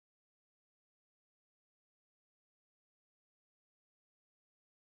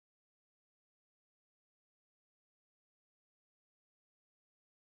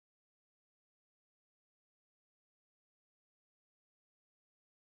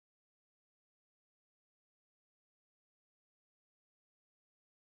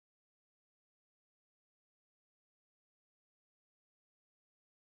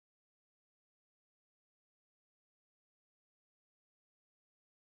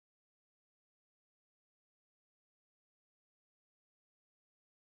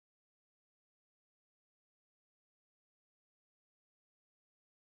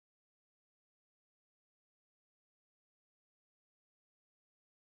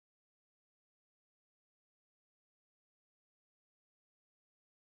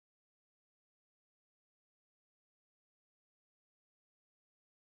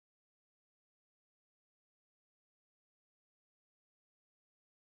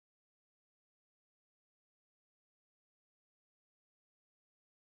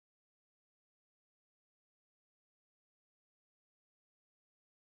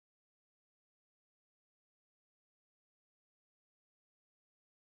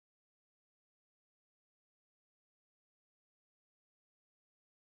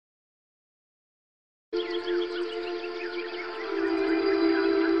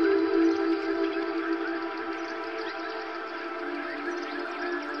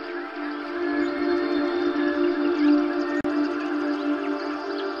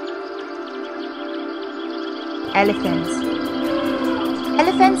Elephants.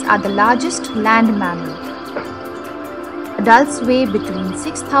 Elephants are the largest land mammal. Adults weigh between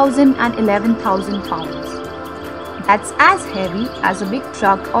 6,000 and 11,000 pounds. That's as heavy as a big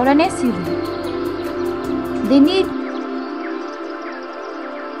truck or an SUV. They need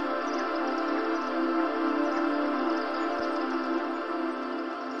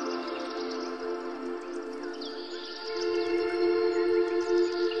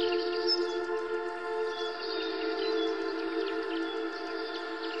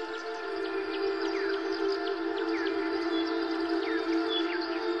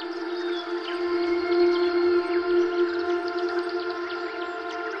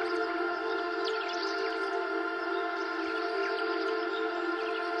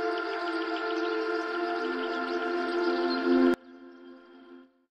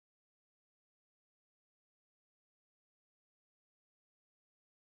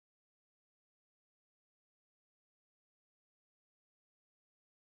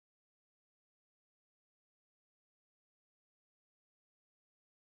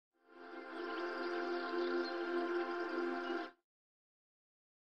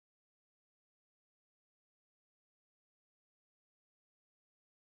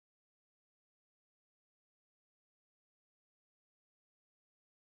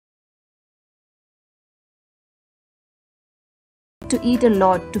to eat a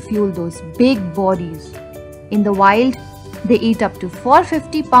lot to fuel those big bodies. In the wild, they eat up to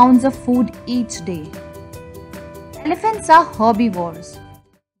 450 pounds of food each day. Elephants are herbivores.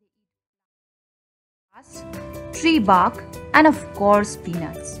 Tree bark and of course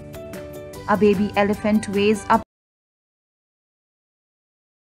peanuts. A baby elephant weighs up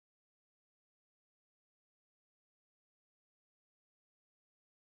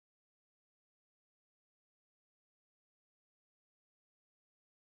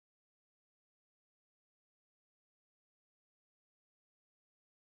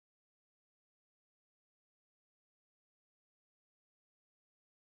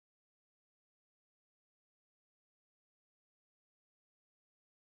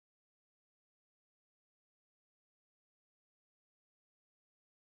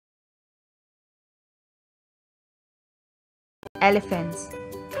Elephants.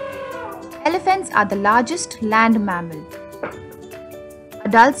 Elephants are the largest land mammal.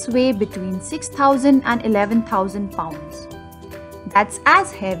 Adults weigh between 6,000 and 11,000 pounds. That's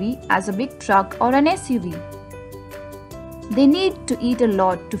as heavy as a big truck or an SUV. They need to eat a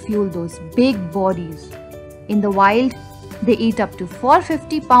lot to fuel those big bodies. In the wild, they eat up to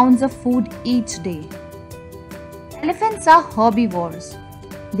 450 pounds of food each day. Elephants are herbivores.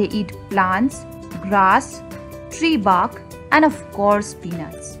 They eat plants, grass, tree bark, and of course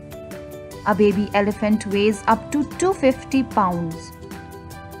peanuts. A baby elephant weighs up to 250 pounds.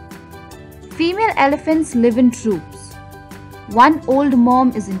 Female elephants live in troops. One old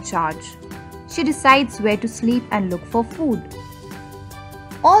mom is in charge. She decides where to sleep and look for food.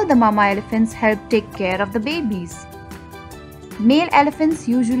 All the mama elephants help take care of the babies. Male elephants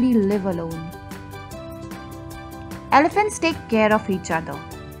usually live alone. Elephants take care of each other.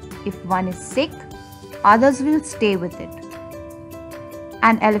 If one is sick, others will stay with it.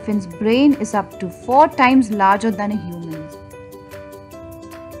 An elephant's brain is up to 4 times larger than a human's.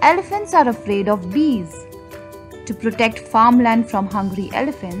 Elephants are afraid of bees. To protect farmland from hungry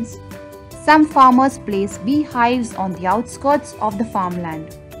elephants, some farmers place beehives on the outskirts of the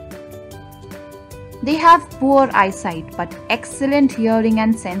farmland. They have poor eyesight but excellent hearing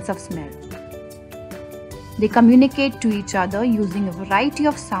and sense of smell. They communicate to each other using a variety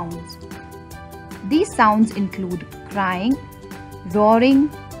of sounds. These sounds include crying, roaring,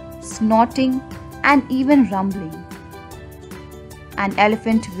 snorting, and even rumbling. An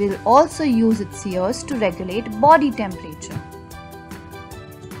elephant will also use its ears to regulate body temperature.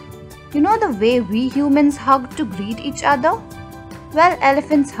 You know the way we humans hug to greet each other? Well,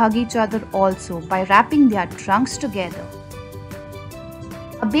 elephants hug each other also by wrapping their trunks together.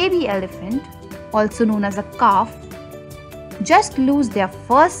 A baby elephant, also known as a calf, just lose their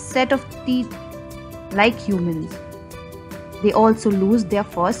first set of teeth like humans. They also lose their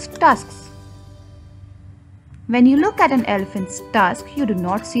first tusks. When you look at an elephant's tusk, you do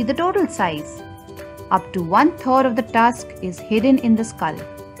not see the total size. Up to 1/3 of the tusk is hidden in the skull.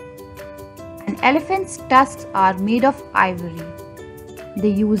 An elephant's tusks are made of ivory. They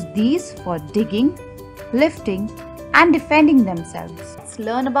use these for digging, lifting, and defending themselves. Let's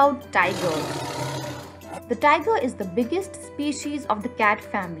learn about tigers. The tiger is the biggest species of the cat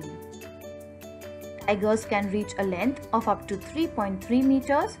family. Tigers can reach a length of up to 3.3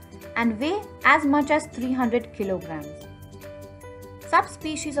 meters and weigh as much as 300 kilograms.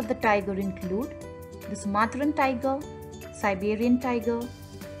 Subspecies of the tiger include the Sumatran tiger, Siberian tiger,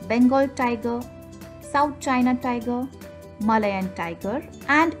 Bengal tiger, South China tiger, Malayan tiger,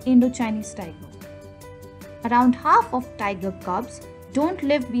 and Indo-Chinese tiger. Around half of tiger cubs don't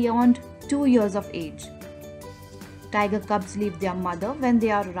live beyond 2 years of age. Tiger cubs leave their mother when they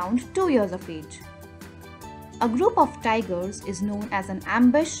are around 2 years of age. A group of tigers is known as an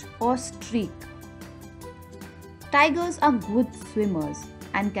ambush or streak. Tigers are good swimmers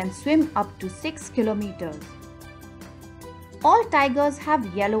and can swim up to 6 kilometers. All tigers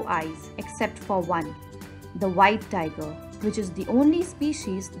have yellow eyes except for one, the white tiger, which is the only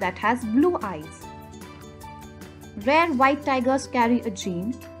species that has blue eyes. Rare white tigers carry a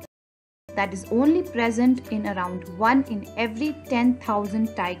gene that is only present in around 1 in every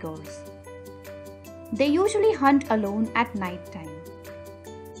 10,000 tigers. They usually hunt alone at night time.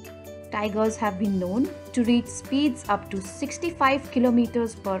 Tigers have been known to reach speeds up to 65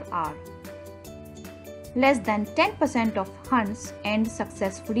 kilometers per hour. Less than 10% of hunts end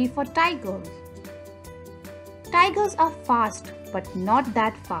successfully for tigers. Tigers are fast, but not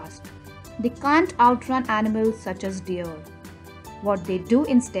that fast. They can't outrun animals such as deer. What they do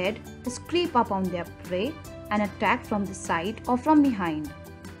instead is creep up on their prey and attack from the side or from behind.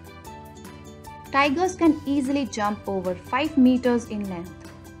 Tigers can easily jump over 5 meters in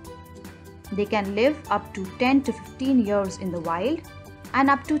length. They can live up to 10 to 15 years in the wild and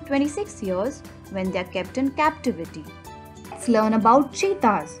up to 26 years when they are kept in captivity. Let's learn about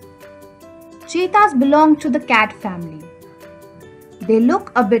cheetahs. Cheetahs belong to the cat family. They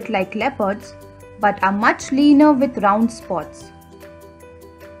look a bit like leopards but are much leaner with round spots.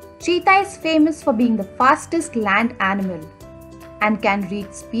 Cheetah is famous for being the fastest land animal and can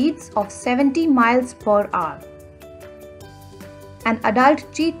reach speeds of 70 miles per hour. An adult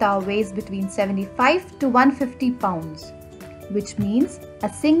cheetah weighs between 75 to 150 pounds, which means a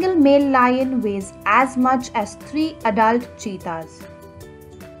single male lion weighs as much as 3 adult cheetahs.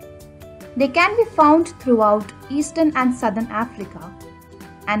 They can be found throughout eastern and southern Africa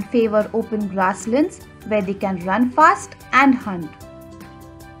and favor open grasslands where they can run fast and hunt.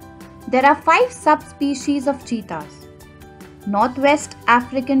 There are 5 subspecies of cheetahs: Northwest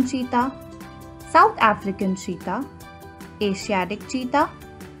African cheetah, South African cheetah, Asiatic cheetah,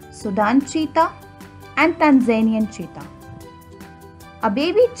 Sudan cheetah, and Tanzanian cheetah. A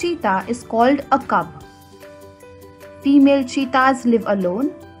baby cheetah is called a cub. Female cheetahs live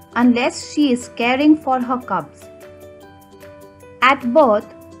alone unless she is caring for her cubs. At birth,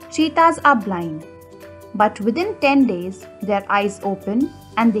 cheetahs are blind, but within 10 days their eyes open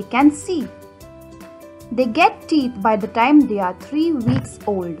and they can see. They get teeth by the time they are 3 weeks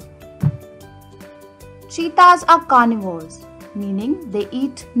old. Cheetahs are carnivores, meaning they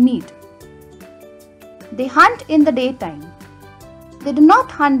eat meat. They hunt in the daytime. They do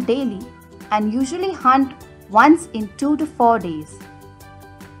not hunt daily and usually hunt once in 2 to 4 days.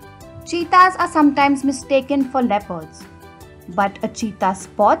 Cheetahs are sometimes mistaken for leopards, but a cheetah's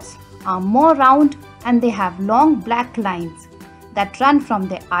spots are more round and they have long black lines that run from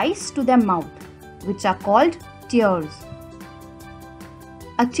their eyes to their mouth, which are called tears.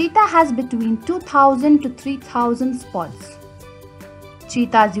 A cheetah has between 2,000 to 3,000 spots.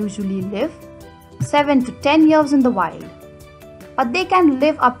 Cheetahs usually live 7 to 10 years in the wild, but they can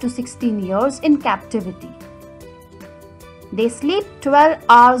live up to 16 years in captivity. They sleep 12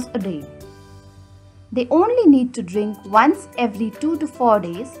 hours a day. They only need to drink once every 2 to 4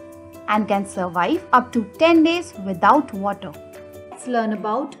 days and can survive up to 10 days without water. Let's learn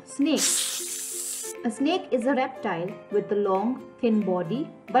about snakes. A snake is a reptile with a long, thin body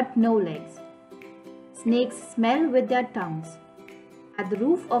but no legs. Snakes smell with their tongues. At the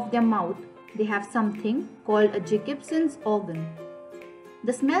roof of their mouth, they have something called a Jacobson's organ.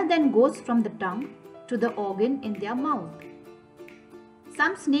 The smell then goes from the tongue to the organ in their mouth.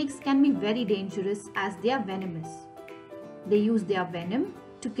 Some snakes can be very dangerous as they are venomous. They use their venom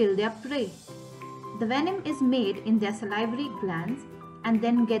to kill their prey. The venom is made in their salivary glands and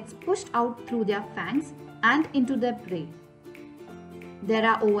then gets pushed out through their fangs and into their prey. There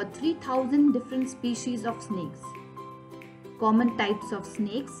are over 3,000 different species of snakes. Common types of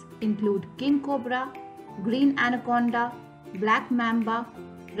snakes include king cobra, green anaconda, black mamba,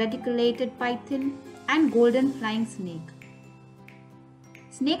 reticulated python, and golden flying snake.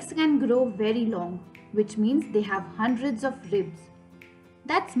 Snakes can grow very long, which means they have hundreds of ribs.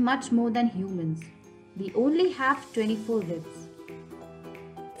 That's much more than humans. We only have 24 ribs.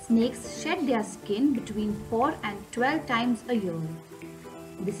 Let's Snakes shed their skin between 4 and 12 times a year.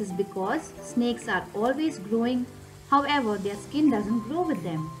 This is because snakes are always growing, however their skin doesn't grow with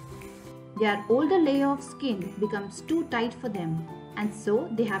them. Their older layer of skin becomes too tight for them and so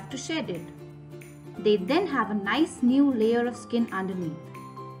they have to shed it. They then have a nice new layer of skin underneath.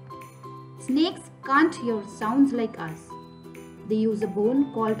 Snakes can't hear sounds like us. They use a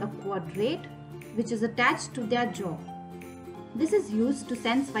bone called a quadrate which is attached to their jaw. This is used to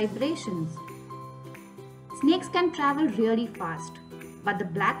sense vibrations. Snakes can travel really fast, but the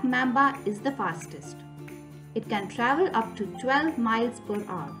black mamba is the fastest. It can travel up to 12 miles per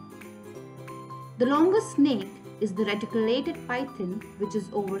hour. The longest snake is the reticulated python, which is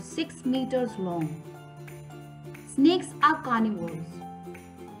over 6 meters long. Snakes are carnivores.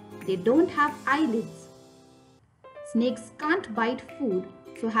 They don't have eyelids. Snakes can't bite food,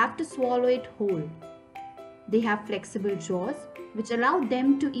 so have to swallow it whole. They have flexible jaws, which allow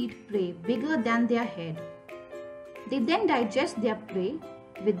them to eat prey bigger than their head. They then digest their prey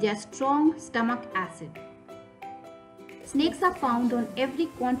with their strong stomach acid. Snakes are found on every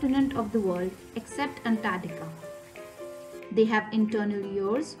continent of the world except Antarctica. They have internal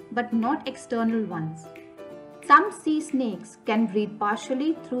ears but not external ones. Some sea snakes can breathe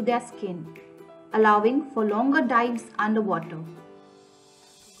partially through their skin, allowing for longer dives underwater.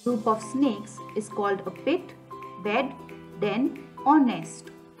 A group of snakes is called a pit, bed, den or nest.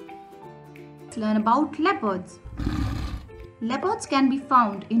 Let's learn about leopards. Leopards can be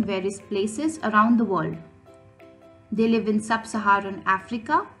found in various places around the world. They live in sub-Saharan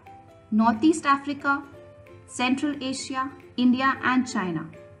Africa, Northeast Africa, Central Asia, India and China.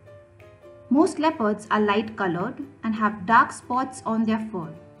 Most leopards are light colored and have dark spots on their fur.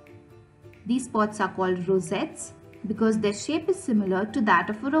 These spots are called rosettes because their shape is similar to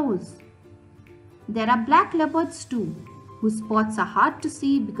that of a rose. There are black leopards too, whose spots are hard to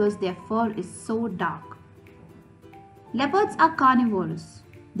see because their fur is so dark. Leopards are carnivores.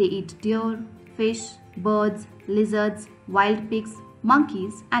 They eat deer, fish, birds, lizards, wild pigs,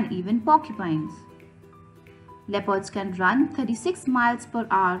 monkeys and even porcupines. Leopards can run 36 miles per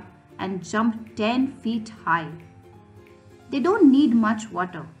hour and jump 10 feet high. They don't need much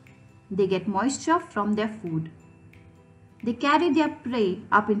water. They get moisture from their food. They carry their prey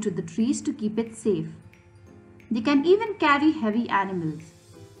up into the trees to keep it safe. They can even carry heavy animals.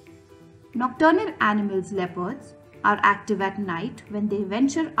 Nocturnal animals, leopards, are active at night when they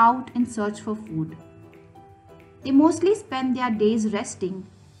venture out in search for food. They mostly spend their days resting,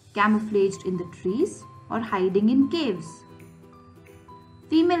 camouflaged in the trees or hiding in caves.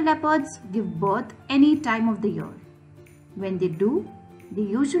 Female leopards give birth any time of the year. When they do, they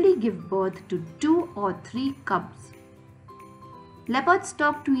usually give birth to 2 or 3 cubs. Leopards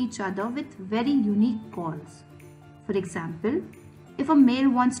talk to each other with very unique calls. For example, if a male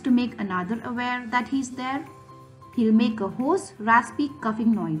wants to make another aware that he's there, he'll make a hoarse, raspy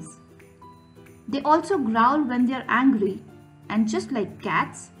coughing noise. They also growl when they're angry, and just like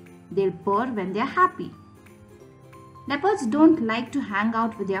cats, they'll purr when they're happy. Leopards don't like to hang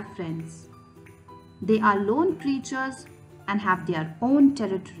out with their friends. They are lone creatures and have their own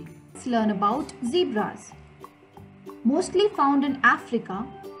territory. Let's learn about zebras. Mostly found in Africa,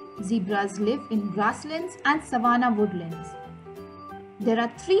 zebras live in grasslands and savanna woodlands. There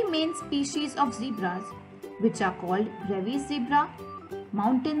are 3 main species of zebras, which are called Grevy's zebra,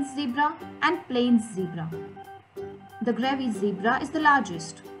 mountain zebra and plains zebra. The Grevy's zebra is the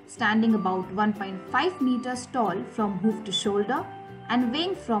largest, standing about 1.5 meters tall from hoof to shoulder and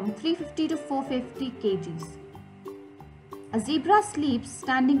weighing from 350 to 450 kgs. A zebra sleeps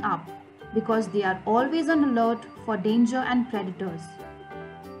standing up because they are always on alert for danger and predators.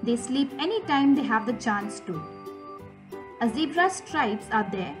 They sleep anytime they have the chance to. A zebra's stripes are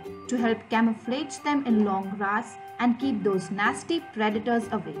there to help camouflage them in long grass and keep those nasty predators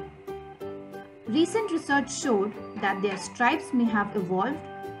away. Recent research showed that their stripes may have evolved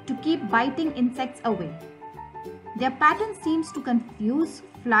to keep biting insects away. Their pattern seems to confuse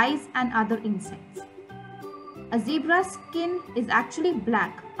flies and other insects. A zebra's skin is actually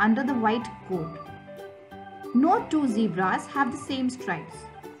black under the white coat. No 2 zebras have the same stripes.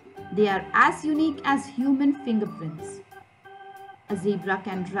 They are as unique as human fingerprints. A zebra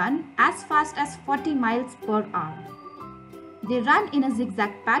can run as fast as 40 miles per hour. They run in a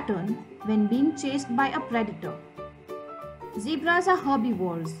zigzag pattern when being chased by a predator. Zebras are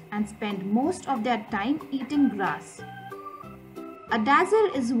herbivores and spend most of their time eating grass. A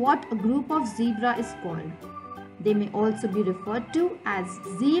dazzle is what a group of zebra is called. They may also be referred to as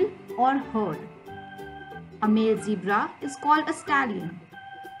zeal or herd. A male zebra is called a stallion.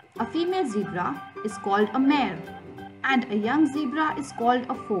 A female zebra is called a mare. and a young zebra is called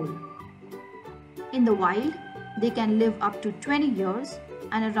a foal. In the wild, they can live up to 20 years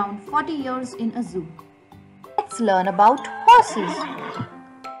and around 40 years in a zoo. Let's learn about horses.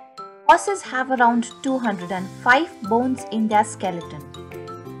 Horses have around 205 bones in their skeleton.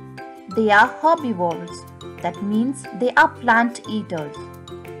 They are herbivores, that means they are plant eaters.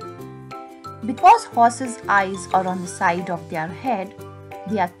 Because horses' eyes are on the side of their head,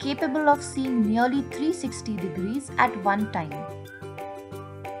 they are capable of seeing nearly 360 degrees at one time.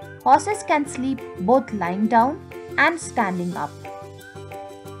 Horses can sleep both lying down and standing up.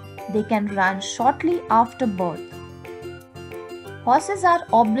 They can run shortly after birth. Horses are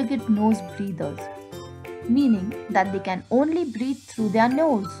obligate nose breathers, meaning that they can only breathe through their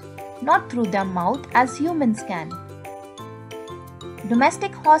nose, not through their mouth as humans can.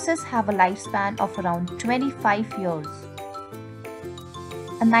 Domestic horses have a lifespan of around 25 years.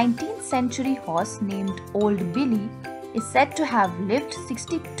 A 19th century horse named Old Billy is said to have lived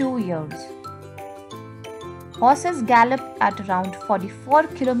 62 years. Horses gallop at around 44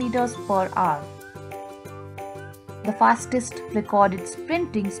 kilometers per hour. The fastest recorded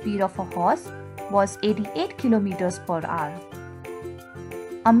sprinting speed of a horse was 88 kilometers per hour.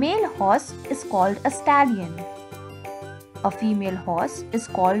 A male horse is called a stallion. A female horse is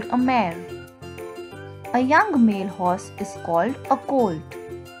called a mare. A young male horse is called a colt.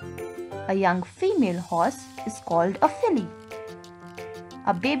 A young female horse is called a filly.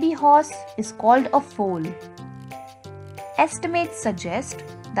 A baby horse is called a foal. Estimates suggest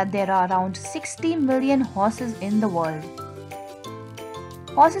that there are around 60 million horses in the world.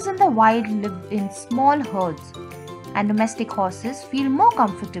 Horses in the wild live in small herds, and domestic horses feel more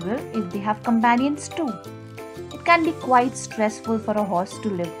comfortable if they have companions too. It can be quite stressful for a horse to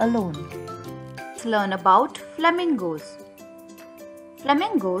live alone. Let's learn about flamingos.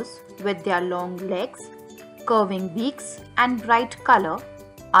 Flamingos, with their long legs, curving beaks and bright color,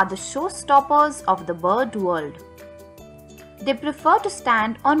 are the showstoppers of the bird world. They prefer to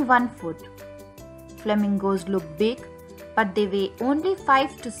stand on one foot. Flamingos look big, but they weigh only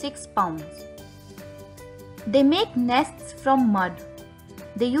 5 to 6 pounds. They make nests from mud.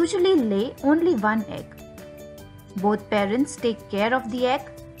 They usually lay only one egg. Both parents take care of the egg,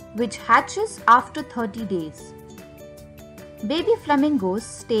 which hatches after 30 days. Baby flamingos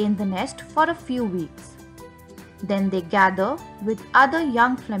stay in the nest for a few weeks. Then they gather with other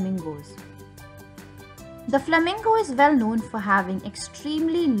young flamingos. The flamingo is well known for having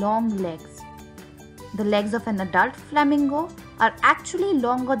extremely long legs. The legs of an adult flamingo are actually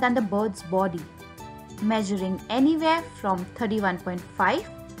longer than the bird's body, measuring anywhere from 31.5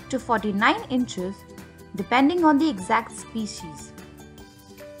 to 49 inches depending on the exact species.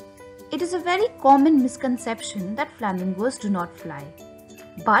 It is a very common misconception that flamingos do not fly,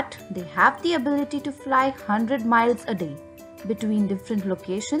 but they have the ability to fly 100 miles a day between different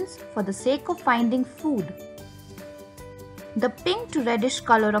locations for the sake of finding food. The pink to reddish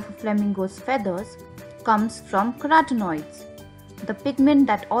color of a flamingo's feathers comes from carotenoids, the pigment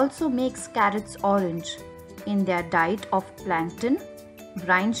that also makes carrots orange, in their diet of plankton,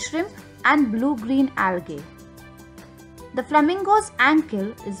 brine shrimp and blue-green algae. The flamingo's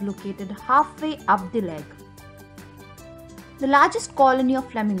ankle is located halfway up the leg. The largest colony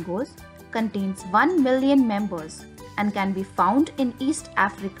of flamingos contains 1 million members and can be found in East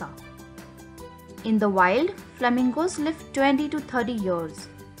Africa. In the wild, flamingos live 20 to 30 years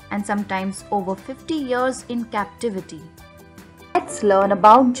and sometimes over 50 years in captivity. Let's learn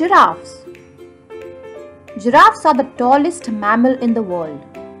about giraffes. Giraffes are the tallest mammal in the world.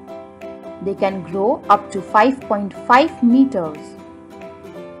 They can grow up to 5.5 meters.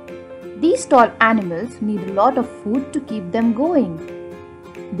 These tall animals need a lot of food to keep them going.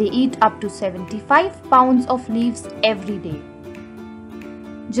 They eat up to 75 pounds of leaves every day.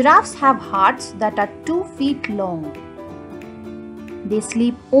 Giraffes have hearts that are 2 feet long. They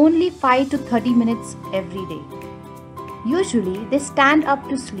sleep only 5 to 30 minutes every day. Usually, they stand up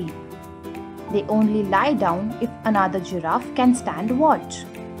to sleep. They only lie down if another giraffe can stand watch.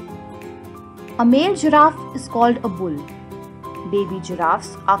 A male giraffe is called a bull. Baby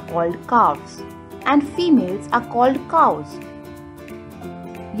giraffes are called calves, and females are called cows.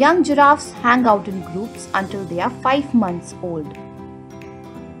 Young giraffes hang out in groups until they are 5 months old.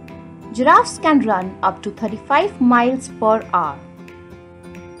 Giraffes can run up to 35 miles per hour.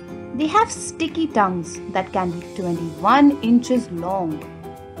 They have sticky tongues that can be 21 inches long.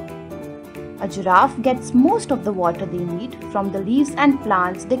 A giraffe gets most of the water they need from the leaves and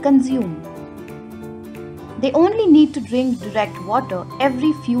plants they consume. They only need to drink direct water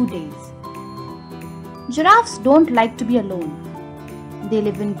every few days. Giraffes don't like to be alone. They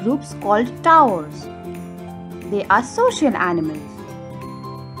live in groups called towers. They are social animals.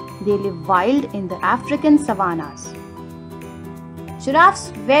 They live wild in the African savannas. Giraffes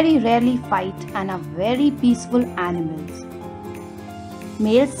very rarely fight and are very peaceful animals.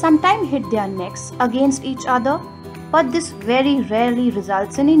 Males sometimes hit their necks against each other, but this very rarely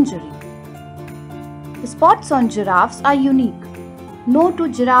results in injury. The spots on giraffes are unique. No two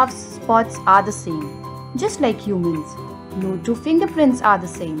giraffes' spots are the same. Just like humans, no two fingerprints are the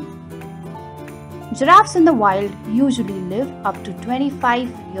same. Giraffes in the wild usually live up to 25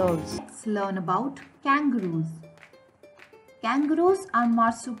 years. Let's learn about kangaroos. Kangaroos are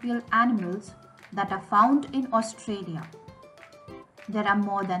marsupial animals that are found in Australia. There are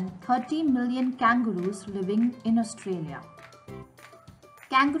more than 30 million kangaroos living in Australia.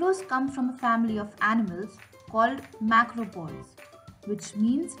 Kangaroos come from a family of animals called macropods, which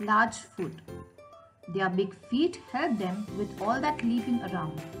means large foot. Their big feet help them with all that leaping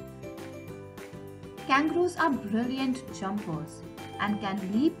around. Kangaroos are brilliant jumpers and can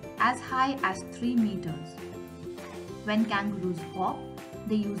leap as high as 3 meters. When kangaroos hop,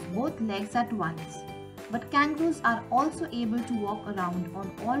 they use both legs at once, but kangaroos are also able to walk around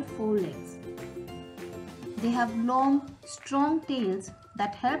on all 4 legs. They have long, strong tails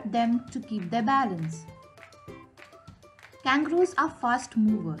that help them to keep their balance. Kangaroos are fast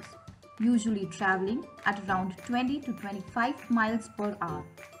movers, usually traveling at around 20 to 25 miles per hour.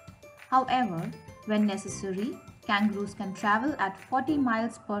 However, when necessary, kangaroos can travel at 40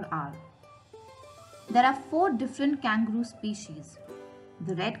 miles per hour. There are 4 different kangaroo species: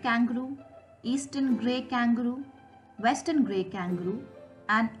 the red kangaroo, eastern grey kangaroo, western grey kangaroo,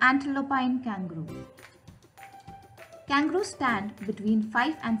 and antilopine kangaroo. Kangaroos stand between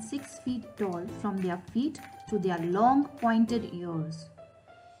 5 and 6 feet tall from their feet to their long pointed ears.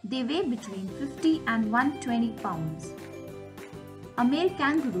 They weigh between 50 and 120 pounds. A male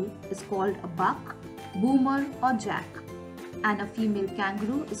kangaroo is called a buck, boomer or jack, and a female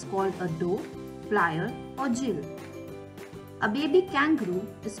kangaroo is called a doe, flyer or jill. A baby kangaroo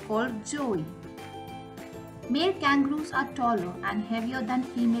is called joey. Male kangaroos are taller and heavier than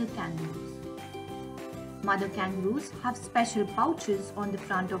female kangaroos. Mother kangaroos have special pouches on the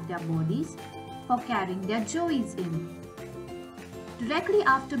front of their bodies for carrying their joeys in. Directly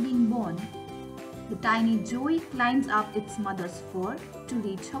after being born, the tiny joey climbs up its mother's fur to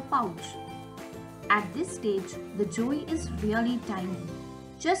reach her pouch. At this stage, the joey is really tiny,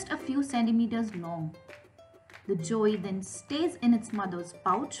 just a few centimeters long. The joey then stays in its mother's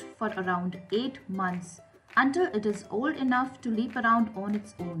pouch for around 8 months until it is old enough to leap around on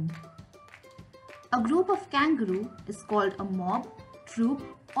its own. A group of kangaroo is called a mob, troop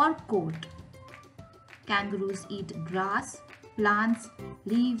or court. Kangaroos eat grass, plants,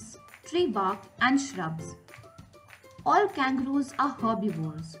 leaves, tree bark and shrubs. All kangaroos are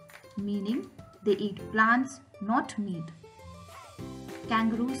herbivores, meaning they eat plants, not meat.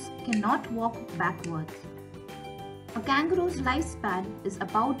 Kangaroos cannot walk backwards. A kangaroo's lifespan is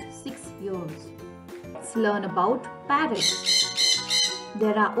about 6 years. Let's learn about parrots.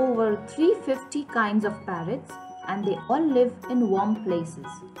 There are over 350 kinds of parrots and they all live in warm places.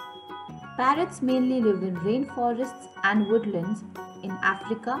 Parrots mainly live in rainforests and woodlands in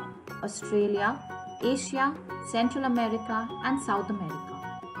Africa, Australia, Asia, Central America and South America.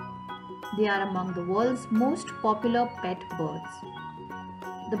 They are among the world's most popular pet birds.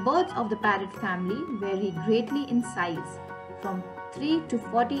 The birds of the parrot family vary greatly in size, from 3 to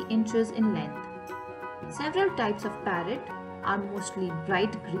 40 inches in length. Several types of parrot are mostly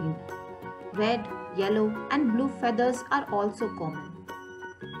bright green. Red, yellow and blue feathers are also common.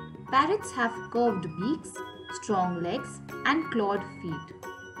 Parrots have curved beaks, strong legs and clawed feet.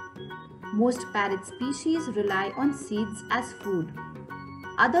 Most parrot species rely on seeds as food.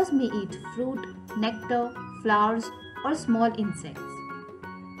 Others may eat fruit, nectar, flowers or small insects.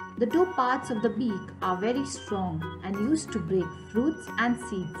 The 2 parts of the beak are very strong and used to break fruits and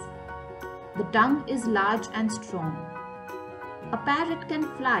seeds. The tongue is large and strong. A parrot can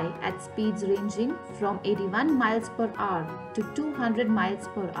fly at speeds ranging from 81 miles per hour to 200 miles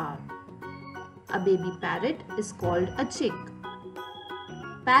per hour. A baby parrot is called a chick.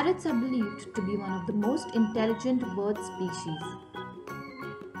 Parrots are believed to be one of the most intelligent bird species.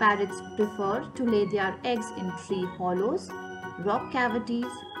 Parrots prefer to lay their eggs in tree hollows, rock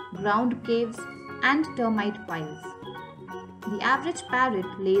cavities, ground caves, and termite piles. The average parrot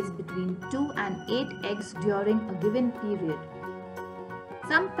lays between 2 and 8 eggs during a given period.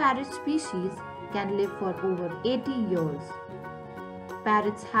 Some parrot species can live for over 80 years.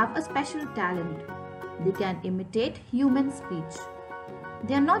 Parrots have a special talent. They can imitate human speech.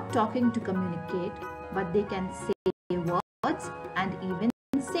 They are not talking to communicate, but they can say words and even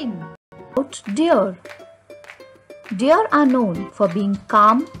sing. About deer. Deer are known for being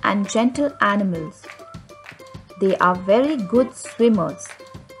calm and gentle animals. They are very good swimmers.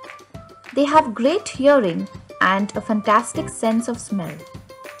 They have great hearing and a fantastic sense of smell.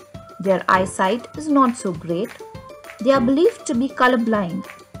 Their eyesight is not so great. They are believed to be colorblind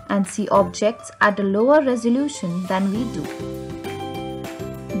and see objects at a lower resolution than we do.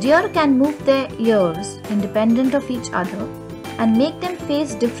 Deer can move their ears independent of each other and make them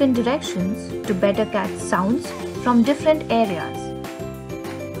face different directions to better catch sounds from different areas.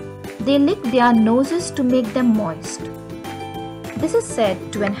 They lick their noses to make them moist. This is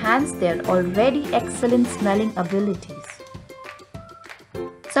said to enhance their already excellent smelling abilities.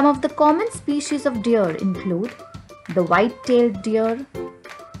 Some of the common species of deer include the white-tailed deer,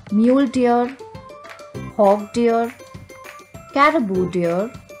 mule deer, hog deer, caribou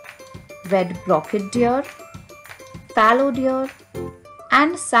deer, red-broched deer, fallow deer,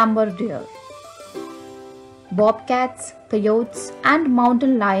 and sambar deer. Bobcats, coyotes, and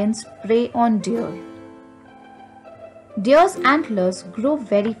mountain lions prey on deer. Deer's antlers grow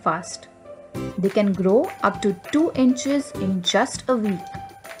very fast. They can grow up to 2 inches in just a week.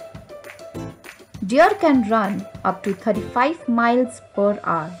 Deer can run up to 35 miles per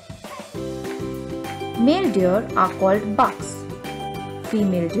hour. Male deer are called bucks.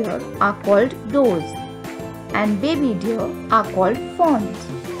 Female deer are called does. And baby deer are called fawns.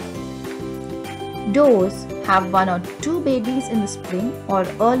 Does have 1 or 2 babies in the spring or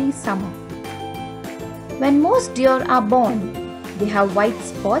early summer. When most deer are born, they have white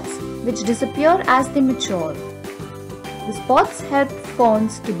spots which disappear as they mature. The spots help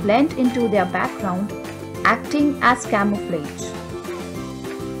fawns to blend into their background, acting as camouflage.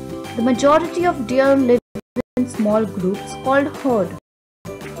 The majority of deer live in small groups called herd,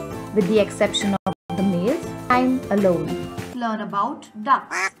 with the exception of the males, time alone. Learn about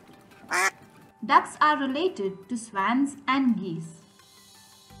ducks. Ducks are related to swans and geese.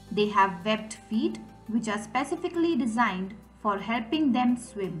 They have webbed feet which are specifically designed for helping them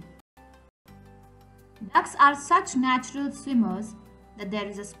swim. Ducks are such natural swimmers that there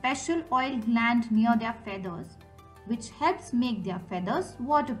is a special oil gland near their feathers which helps make their feathers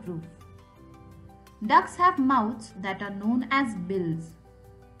waterproof. Ducks have mouths that are known as bills.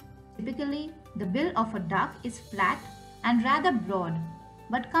 Typically, the bill of a duck is flat and rather broad,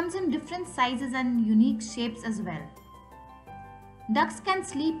 but comes in different sizes and unique shapes as well. Ducks can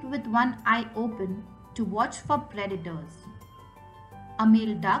sleep with one eye open to watch for predators. A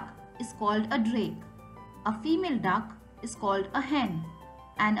male duck is called a drake, a female duck is called a hen,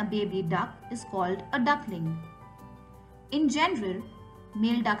 and a baby duck is called a duckling. In general,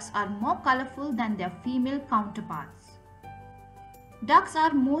 male ducks are more colorful than their female counterparts. Ducks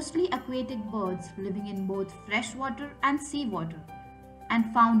are mostly aquatic birds living in both freshwater and seawater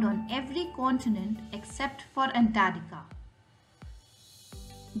and found on every continent except for Antarctica.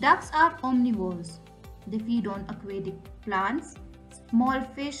 Ducks are omnivores. They feed on aquatic plants, small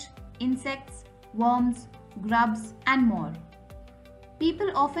fish, insects, worms, grubs, and more.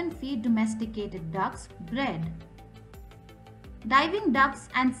 People often feed domesticated ducks bread. Diving ducks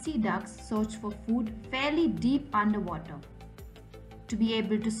and sea ducks search for food fairly deep underwater. To be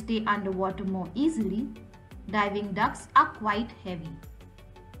able to stay underwater more easily, diving ducks are quite heavy.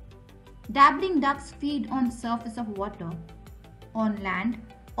 Dabbling ducks feed on the surface of water, on land,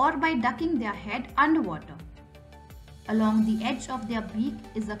 or by ducking their head underwater. Along the edge of their beak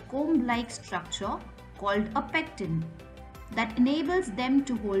is a comb-like structure called a pecten that enables them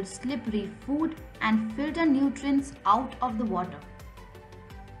to hold slippery food and filter nutrients out of the water.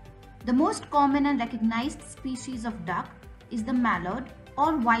 The most common and recognized species of duck is the mallard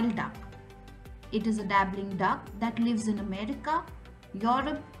or wild duck. It is a dabbling duck that lives in America,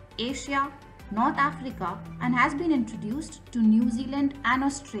 Europe, Asia, North Africa, and has been introduced to New Zealand and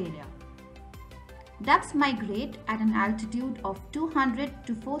Australia. Ducks migrate at an altitude of 200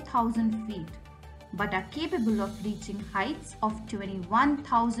 to 4,000 feet, but are capable of reaching heights of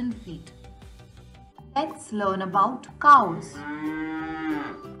 21,000 feet. Let's learn about cows.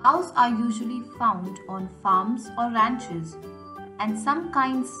 Cows are usually found on farms or ranches, and some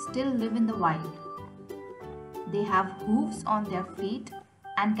kinds still live in the wild. They have hooves on their feet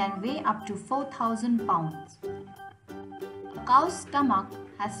and can weigh up to 4,000 pounds. A cow's stomach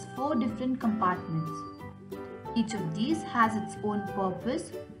has 4 different compartments. Each of these has its own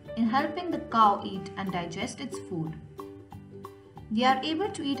purpose in helping the cow eat and digest its food. They are able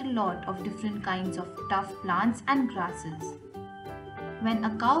to eat a lot of different kinds of tough plants and grasses. When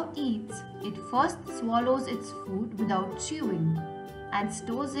a cow eats, it first swallows its food without chewing and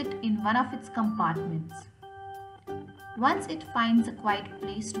stores it in one of its compartments. Once it finds a quiet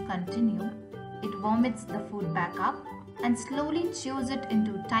place to continue, it vomits the food back up and slowly chews it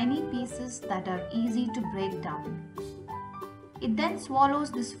into tiny pieces that are easy to break down. It then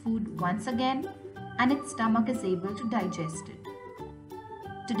swallows this food once again and its stomach is able to digest it.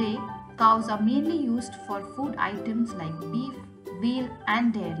 Today, cows are mainly used for food items like beef, veal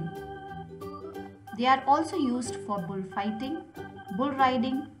and dairy. They are also used for bullfighting, bull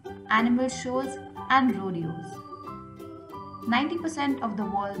riding, animal shows and rodeos. 90% of the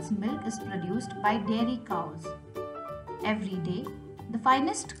world's milk is produced by dairy cows. Every day, the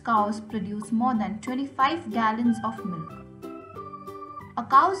finest cows produce more than 25 gallons of milk. A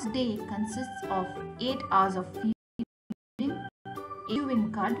cow's day consists of 8 hours of feeding, 8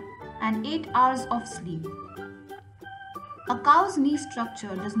 chewing cud, and 8 hours of sleep. A cow's knee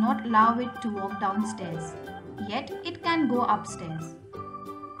structure does not allow it to walk downstairs, yet it can go upstairs.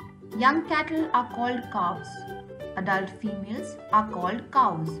 Young cattle are called calves, adult females are called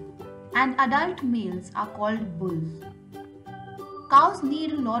cows, and adult males are called bulls. Cows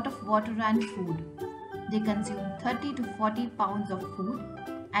need a lot of water and food. They consume 30 to 40 pounds of food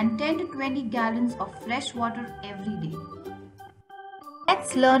and 10 to 20 gallons of fresh water every day.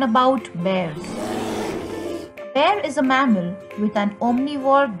 Let's learn about bears. A bear is a mammal with an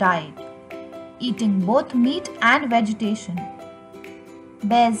omnivore diet, eating both meat and vegetation.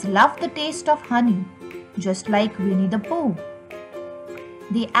 Bears love the taste of honey, just like Winnie the Pooh.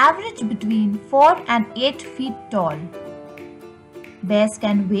 They average between 4 and 8 feet tall. Bears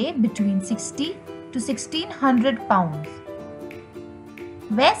can weigh between 60 to 1600 pounds.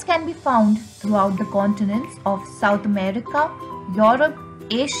 Bears can be found throughout the continents of South America, Europe,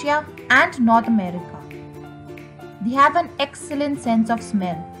 Asia, and North America. They have an excellent sense of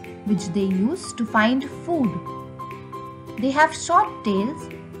smell, which they use to find food. They have short tails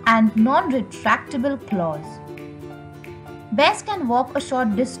and non-retractable claws. Bears can walk a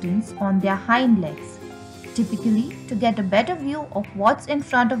short distance on their hind legs, typically to get a better view of what's in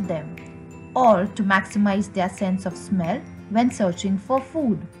front of them, or to maximize their sense of smell when searching for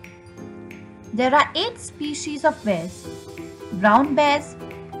food. There are 8 species of bears: brown bears,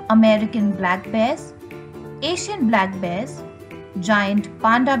 American black bears, Asian black bears, giant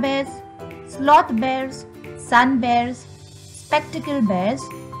panda bears, sloth bears, sun bears, spectacle bears,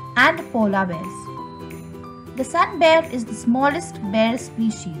 and polar bears. The sun bear is the smallest bear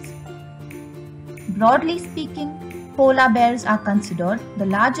species. Broadly speaking, polar bears are considered the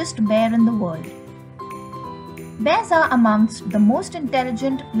largest bear in the world. Bears are amongst the most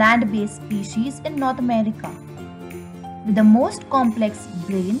intelligent land-based species in North America, with the most complex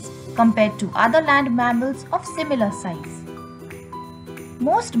brains compared to other land mammals of similar size.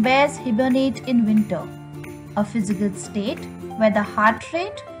 Most bears hibernate in winter, a physical state where the heart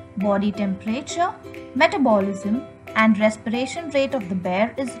rate, body temperature, metabolism, and respiration rate of the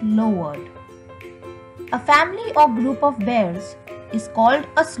bear is lowered. A family or group of bears is called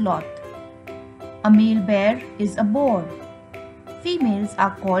a sloth. A male bear is a boar. Females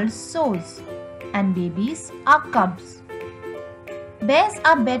are called sows, and babies are cubs. Bears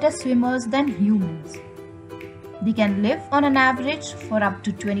are better swimmers than humans. They can live on an average for up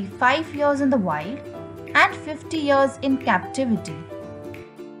to 25 years in the wild and 50 years in captivity.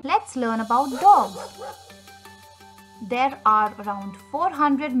 Let's learn about dogs. There are around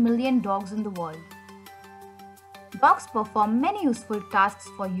 400 million dogs in the world. Dogs perform many useful tasks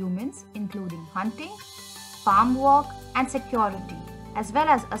for humans, including hunting, farm work, and security, as well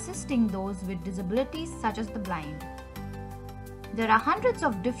as assisting those with disabilities such as the blind. There are hundreds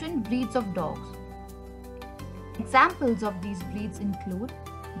of different breeds of dogs. Examples of these breeds include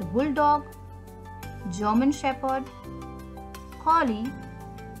the Bulldog, German Shepherd, Collie,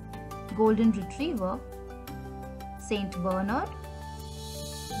 Golden Retriever, Saint Bernard,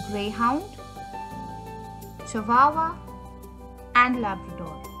 Greyhound, Chihuahua, and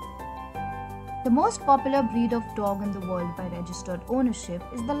Labrador. The most popular breed of dog in the world by registered ownership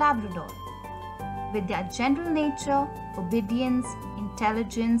is the Labrador. With their gentle nature, obedience,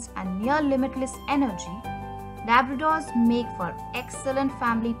 intelligence, and near limitless energy, Labradors make for excellent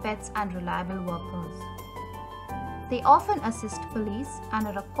family pets and reliable workers. They often assist police and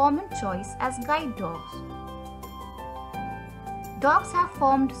are a common choice as guide dogs. Dogs have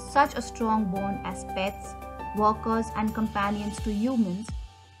formed such a strong bond as pets, workers, and companions to humans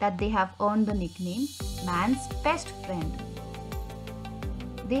that they have earned the nickname man's best friend.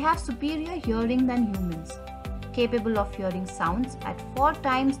 They have superior hearing than humans, capable of hearing sounds at 4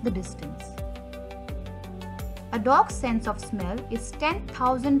 times the distance. A dog's sense of smell is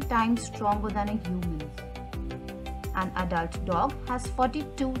 10,000 times stronger than a human's. An adult dog has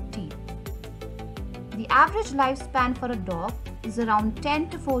 42 teeth. The average lifespan for a dog is around 10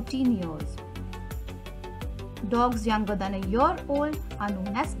 to 14 years. Dogs younger than a year old are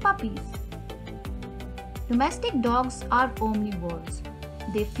known as puppies. Domestic dogs are omnivores.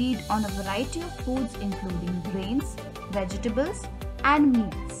 They feed on a variety of foods including grains, vegetables, and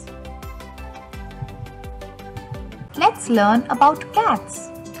meats. Let's learn about cats.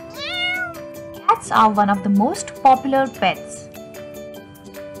 Cats are one of the most popular pets.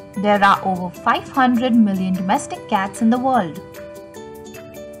 There are over 500 million domestic cats in the world.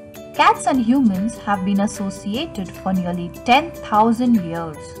 Cats and humans have been associated for nearly 10,000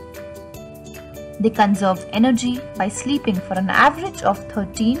 years. They conserve energy by sleeping for an average of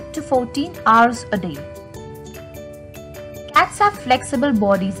 13 to 14 hours a day. Cats have flexible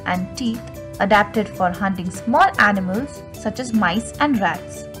bodies and teeth adapted for hunting small animals such as mice and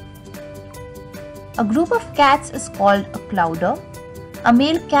rats. A group of cats is called a clouder. A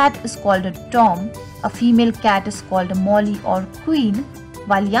male cat is called a tom. A female cat is called a molly or queen,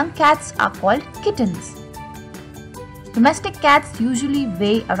 while young cats are called kittens. Domestic cats usually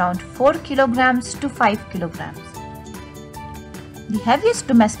weigh around 4 kilograms to 5 kilograms. The heaviest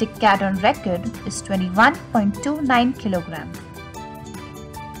domestic cat on record is 21.29 kilograms.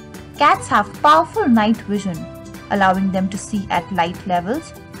 Cats have powerful night vision, allowing them to see at light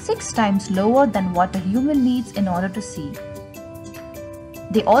levels 6 times lower than what a human needs in order to see.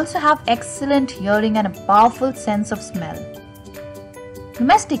 They also have excellent hearing and a powerful sense of smell.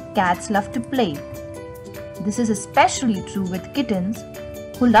 Domestic cats love to play. This is especially true with kittens,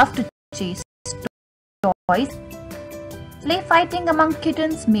 who love to chase toys. Play fighting among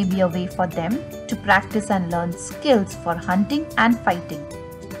kittens may be a way for them to practice and learn skills for hunting and fighting.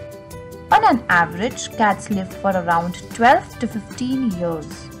 On an average, cats live for around 12 to 15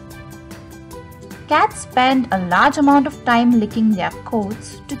 years. Cats spend a large amount of time licking their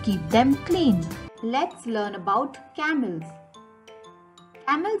coats to keep them clean. Let's learn about camels.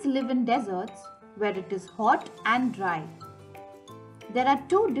 Camels live in deserts where it is hot and dry. There are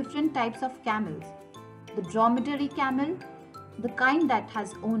two different types of camels. The dromedary camel, the kind that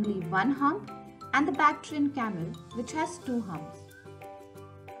has only one hump, and the Bactrian camel, which has two humps.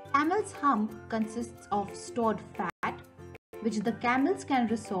 Camel's hump consists of stored fat, which the camels can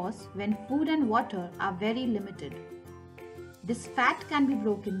resource when food and water are very limited. This fat can be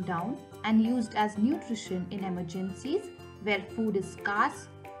broken down and used as nutrition in emergencies where food is scarce,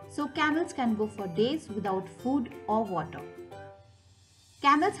 so camels can go for days without food or water.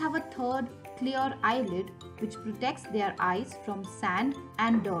 Camels have a third, clear eyelid which protects their eyes from sand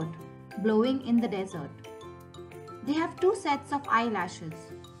and dirt blowing in the desert. They have two sets of eyelashes,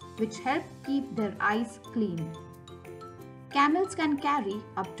 which help keep their eyes clean. Camels can carry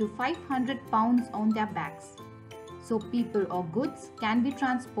up to 500 pounds on their backs, so people or goods can be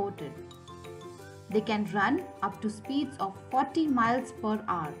transported. They can run up to speeds of 40 miles per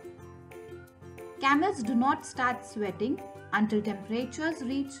hour. Camels do not start sweating until temperatures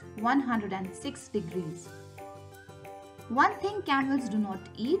reach 106 degrees. One thing camels do not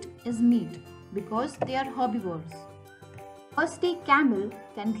eat is meat because they are herbivores. A thirsty camel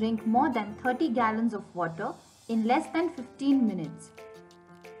can drink more than 30 gallons of water in less than 15 minutes.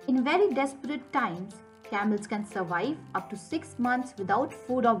 In very desperate times, camels can survive up to 6 months without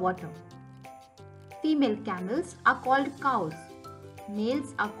food or water. Female camels are called cows,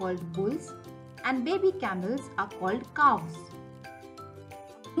 males are called bulls, and baby camels are called calves.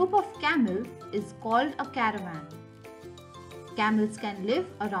 A group of camel is called a caravan. Camels can live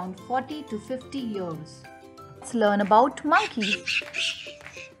around 40 to 50 years. Let's learn about monkeys.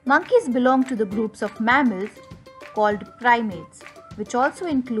 Monkeys belong to the groups of mammals called primates, which also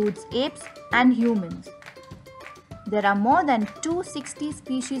includes apes and humans. There are more than 260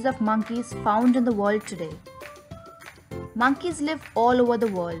 species of monkeys found in the world today. Monkeys live all over the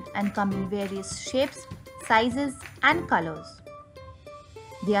world and come in various shapes, sizes, and colors.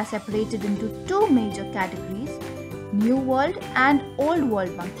 They are separated into two major categories, New World and Old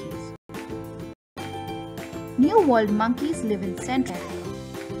World monkeys. New World monkeys live in Central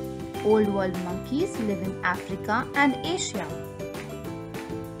America. Old World monkeys live in Africa and Asia.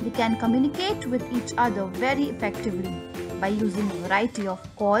 They can communicate with each other very effectively by using a variety of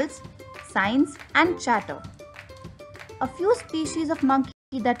calls, signs, and chatter. A few species of monkey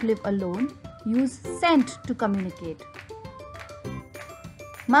that live alone use scent to communicate.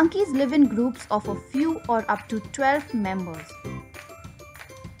 Monkeys live in groups of a few or up to 12 members.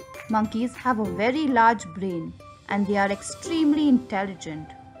 Monkeys have a very large brain and they are extremely intelligent.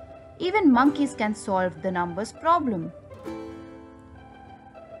 Even monkeys can solve the numbers problem.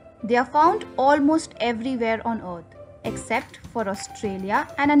 They are found almost everywhere on Earth except for Australia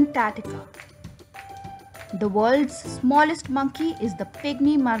and Antarctica. The world's smallest monkey is the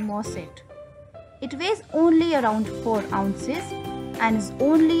pygmy marmoset. It weighs only around 4 ounces and is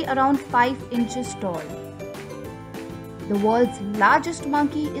only around 5 inches tall. The world's largest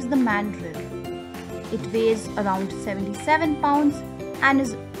monkey is the mandrill. It weighs around 77 pounds and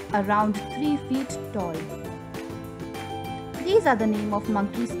is around 3 feet tall. These are the name of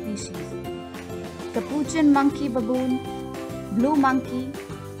monkey species: capuchin monkey baboon, blue monkey,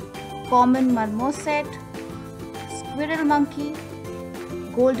 common marmoset, squirrel monkey,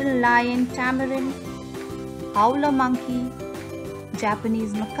 golden lion tamarin, howler monkey,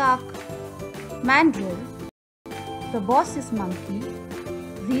 Japanese macaque, mandrill, proboscis monkey,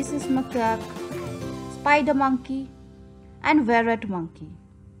 rhesus macaque, spider monkey, and verret monkey.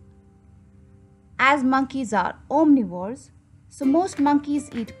 As monkeys are omnivores, so most monkeys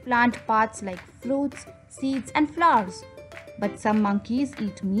eat plant parts like fruits, seeds, and flowers. But some monkeys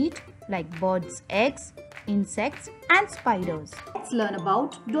eat meat like birds' eggs, insects, and spiders. Let's learn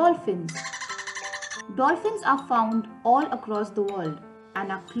about dolphins. Dolphins are found all across the world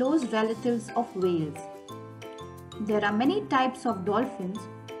and are close relatives of whales. There are many types of dolphins,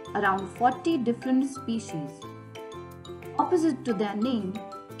 around 40 different species. Opposite to their name,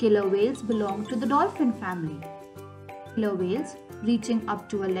 killer whales belong to the dolphin family. Killer whales, reaching up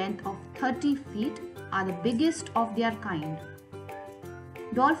to a length of 30 feet, are the biggest of their kind.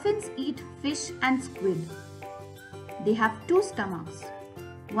 Dolphins eat fish and squid. They have two stomachs.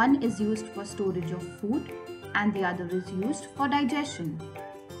 One is used for storage of food and the other is used for digestion.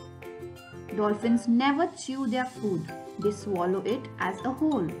 Dolphins never chew their food. They swallow it as a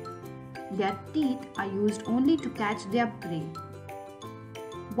whole. Their teeth are used only to catch their prey.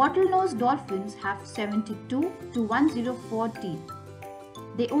 Bottlenose dolphins have 72 to 104 teeth.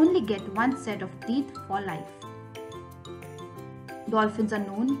 They only get one set of teeth for life. Dolphins are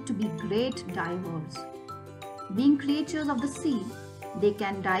known to be great divers. Being creatures of the sea, they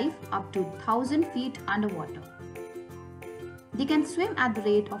can dive up to 1,000 feet underwater. They can swim at the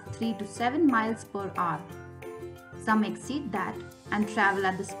rate of 3 to 7 miles per hour. Some exceed that and travel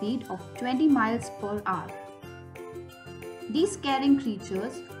at the speed of 20 miles per hour. These caring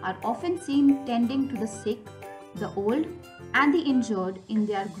creatures are often seen tending to the sick, the old, and the injured in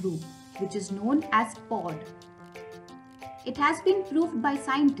their group, which is known as pod. It has been proved by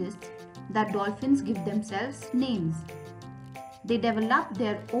scientists that dolphins give themselves names. They develop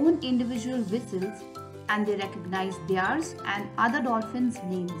their own individual whistles and they recognize theirs and other dolphins'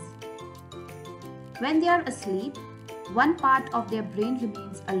 names. When they are asleep, one part of their brain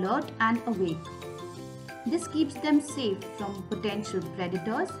remains alert and awake. This keeps them safe from potential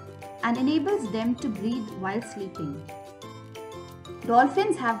predators and enables them to breathe while sleeping.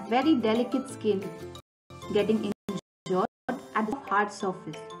 Dolphins have very delicate skin, getting injured at the hard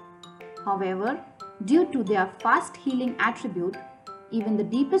surface. However, due to their fast healing attribute, even the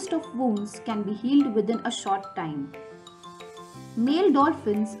deepest of wounds can be healed within a short time. Male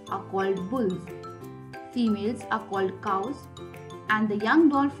dolphins are called bulls, females are called cows, and the young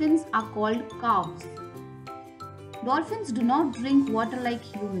dolphins are called calves. Dolphins do not drink water like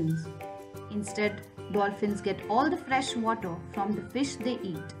humans. Instead, dolphins get all the fresh water from the fish they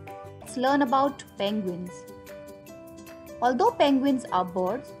eat. Let's learn about penguins. Although penguins are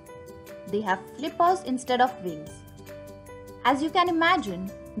birds, they have flippers instead of wings. As you can imagine,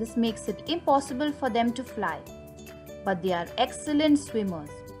 this makes it impossible for them to fly. But they are excellent swimmers.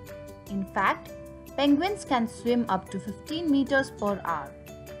 In fact, penguins can swim up to 15 meters per hour.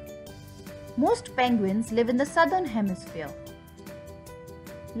 Most penguins live in the southern hemisphere.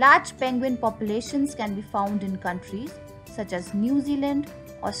 Large penguin populations can be found in countries such as New Zealand,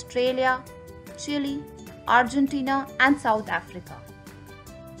 Australia, Chile, Argentina, and South Africa.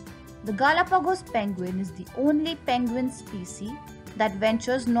 The Galapagos penguin is the only penguin species that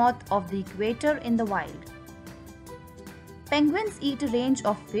ventures north of the equator in the wild. Penguins eat a range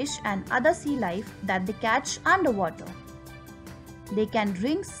of fish and other sea life that they catch underwater. They can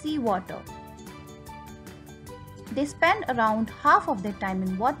drink seawater. They spend around half of their time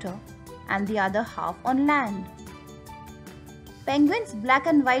in water and the other half on land. Penguins' black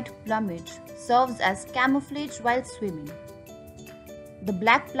and white plumage serves as camouflage while swimming. The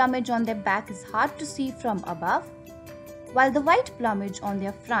black plumage on their back is hard to see from above, while the white plumage on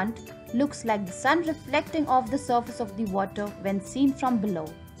their front looks like the sun reflecting off the surface of the water when seen from below.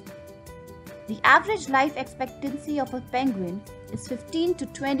 The average life expectancy of a penguin is 15 to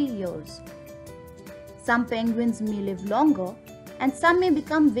 20 years. Some penguins may live longer and some may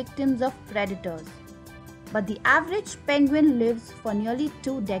become victims of predators. But the average penguin lives for nearly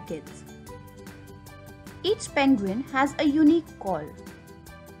 2 decades. Each penguin has a unique call.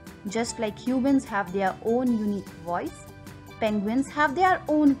 Just like humans have their own unique voice, penguins have their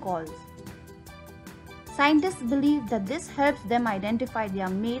own calls. Scientists believe that this helps them identify their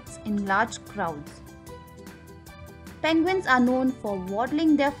mates in large crowds. Penguins are known for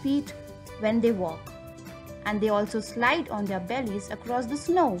waddling their feet when they walk, and they also slide on their bellies across the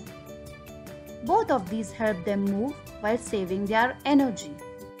snow. Both of these help them move while saving their energy.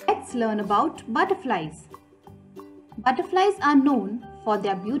 Let's learn about butterflies. Butterflies are known for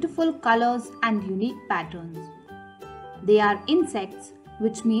their beautiful colors and unique patterns. They are insects,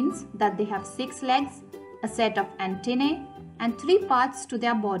 which means that they have 6 legs, a set of antennae, and 3 parts to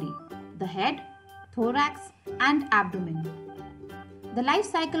their body: the head, thorax, and abdomen. The life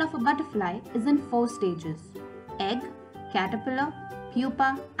cycle of a butterfly is in 4 stages: egg, caterpillar,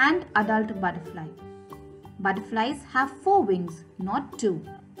 pupa, and adult butterfly. Butterflies have 4 wings, not 2.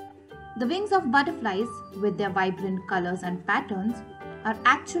 The wings of butterflies, with their vibrant colors and patterns, are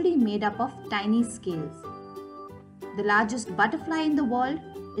actually made up of tiny scales. The largest butterfly in the world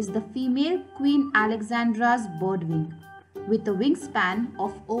is the female Queen Alexandra's birdwing, with a wingspan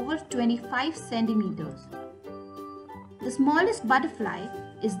of over 25 centimeters. The smallest butterfly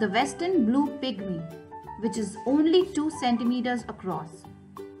is the western blue pygmy, which is only 2 centimeters across.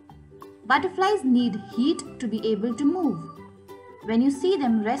 Butterflies need heat to be able to move. When you see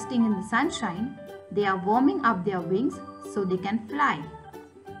them resting in the sunshine, they are warming up their wings so they can fly.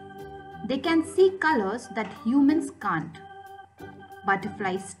 They can see colors that humans can't.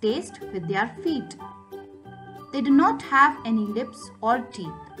 Butterflies taste with their feet. They do not have any lips or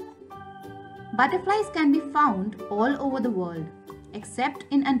teeth. Butterflies can be found all over the world, except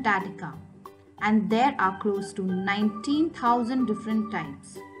in Antarctica, and there are close to 19,000 different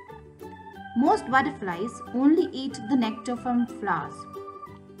types. Most butterflies only eat the nectar from flowers.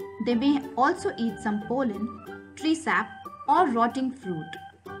 They may also eat some pollen, tree sap, or rotting fruit.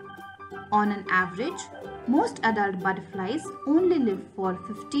 On an average, most adult butterflies only live for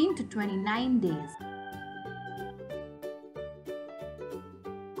 15 to 29 days.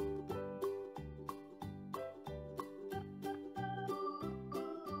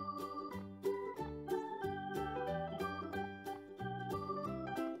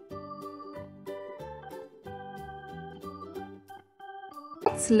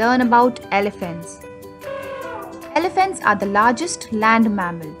 Let's learn about elephants. Elephants are the largest land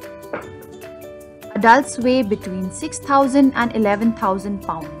mammal. Adults weigh between 6,000 and 11,000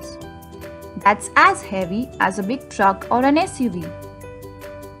 pounds. That's as heavy as a big truck or an SUV.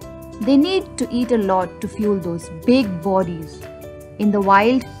 They need to eat a lot to fuel those big bodies. In the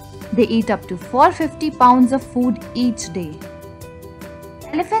wild, they eat up to 450 pounds of food each day.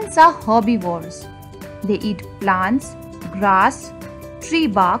 Elephants are herbivores. They eat plants, grass, tree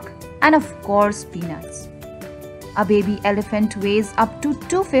bark, and of course peanuts. A baby elephant weighs up to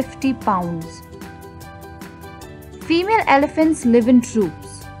 250 pounds. Female elephants live in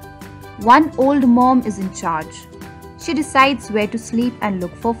troops. One old mom is in charge. She decides where to sleep and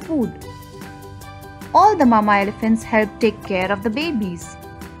look for food. All the mama elephants help take care of the babies.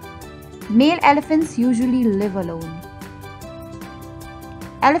 Male elephants usually live alone.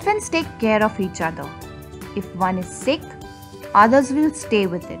 Elephants take care of each other. If one is sick, others will stay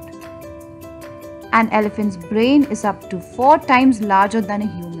with it. An elephant's brain is up to 4 times larger than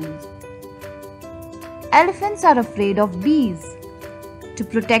a human's. Elephants are afraid of bees. To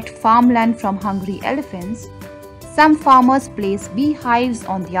protect farmland from hungry elephants, some farmers place beehives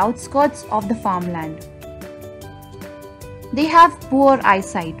on the outskirts of the farmland. They have poor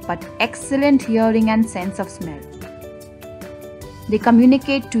eyesight but excellent hearing and sense of smell. They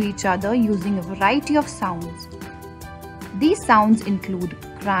communicate to each other using a variety of sounds. These sounds include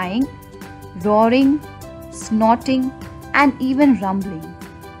crying, roaring, snorting, and even rumbling.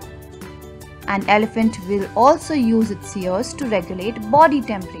 An elephant will also use its ears to regulate body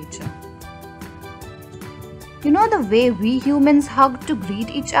temperature. You know the way we humans hug to greet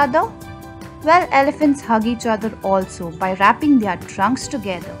each other? Well, elephants hug each other also by wrapping their trunks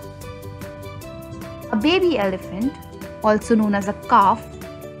together. A baby elephant, also known as a calf,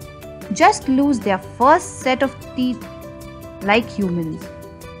 just lose their first set of teeth like humans.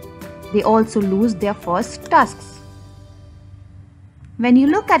 They also lose their first tusks. When you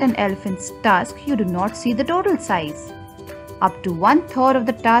look at an elephant's tusk, you do not see the total size. Up to 1/3 of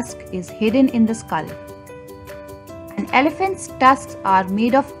the tusk is hidden in the skull. An elephant's tusks are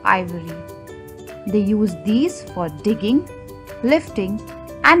made of ivory. They use these for digging, lifting,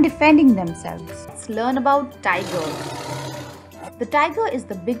 and defending themselves. Let's learn about tigers. The tiger is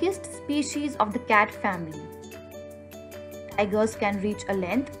the biggest species of the cat family. Tigers can reach a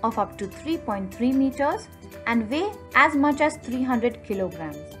length of up to 3.3 meters and weigh as much as 300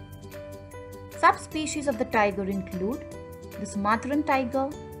 kilograms. Subspecies of the tiger include the Sumatran tiger,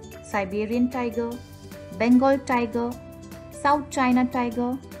 Siberian tiger, Bengal tiger, South China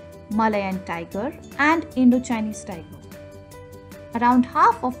tiger, Malayan tiger, and Indo-Chinese tiger. Around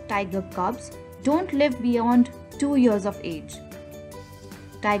half of tiger cubs don't live beyond 2 years of age.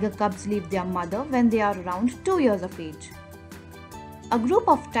 Tiger cubs leave their mother when they are around 2 years of age. A group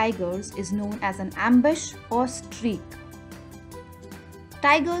of tigers is known as an ambush or streak.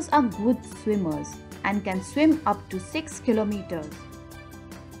 Tigers are good swimmers and can swim up to 6 kilometers.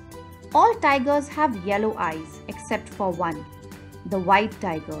 All tigers have yellow eyes except for one, the white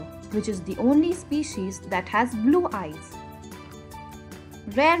tiger, which is the only species that has blue eyes.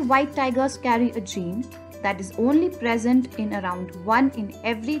 Rare white tigers carry a gene that is only present in around 1 in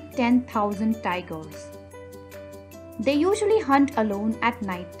every 10,000 tigers. They usually hunt alone at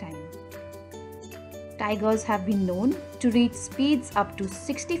night time. Tigers have been known to reach speeds up to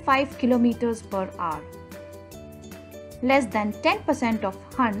 65 kilometers per hour. Less than 10% of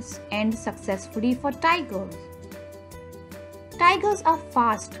hunts end successfully for tigers. Tigers are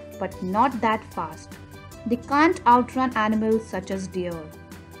fast, but not that fast. They can't outrun animals such as deer.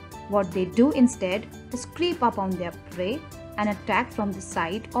 What they do instead is creep up on their prey and attack from the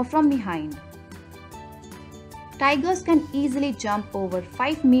side or from behind. Tigers can easily jump over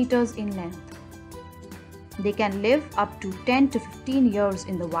 5 meters in length. They can live up to 10 to 15 years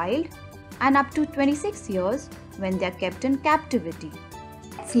in the wild and up to 26 years when they are kept in captivity.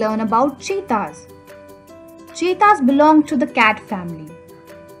 Let's learn about cheetahs. Cheetahs belong to the cat family.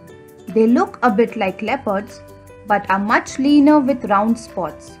 They look a bit like leopards but are much leaner with round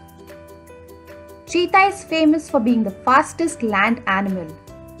spots. Cheetah is famous for being the fastest land animal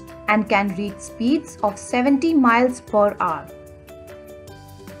and can reach speeds of 70 miles per hour.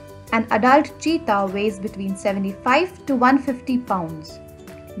 An adult cheetah weighs between 75 to 150 pounds,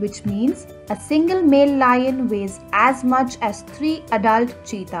 which means a single male lion weighs as much as 3 adult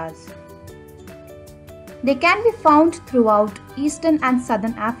cheetahs. They can be found throughout eastern and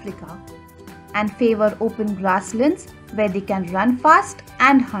southern Africa and favor open grasslands where they can run fast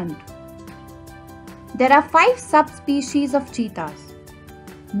and hunt. There are 5 subspecies of cheetahs: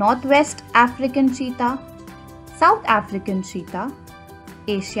 Northwest African cheetah, South African cheetah,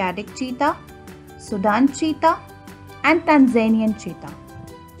 Asiatic cheetah, Sudan cheetah, and Tanzanian cheetah.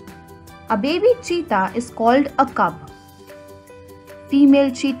 A baby cheetah is called a cub. Female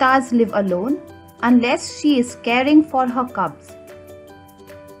cheetahs live alone unless she is caring for her cubs.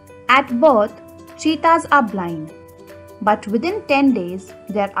 At birth, cheetahs are blind, but within 10 days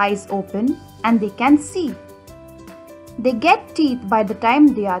their eyes open and they can see. They get teeth by the time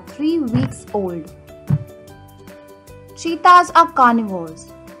they are 3 weeks old. Cheetahs are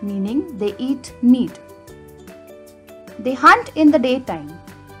carnivores, meaning they eat meat. They hunt in the daytime.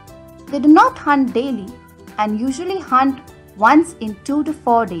 They do not hunt daily and usually hunt once in 2 to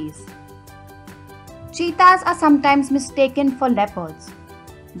 4 days. Cheetahs are sometimes mistaken for leopards,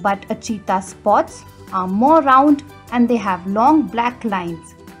 but a cheetah's spots are more round and they have long black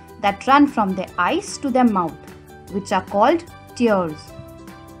lines that run from their eyes to their mouth, which are called tears.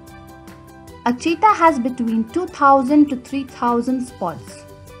 A cheetah has between 2,000 to 3,000 spots.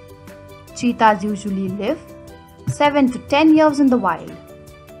 Cheetahs usually live 7 to 10 years in the wild,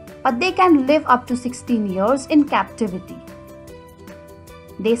 but they can live up to 16 years in captivity.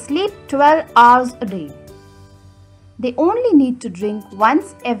 They sleep 12 hours a day. They only need to drink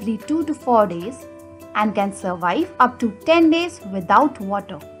once every 2 to 4 days and can survive up to 10 days without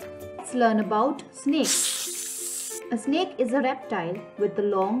water. Let's learn about snakes. A snake is a reptile with a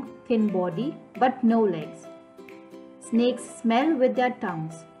long, thin body but no legs. Snakes smell with their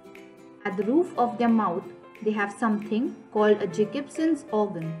tongues. At the roof of their mouth, they have something called a Jacobson's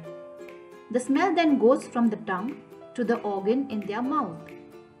organ. The smell then goes from the tongue to the organ in their mouth.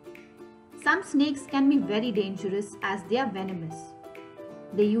 Some snakes can be very dangerous as they are venomous.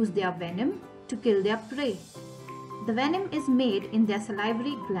 They use their venom to kill their prey. The venom is made in their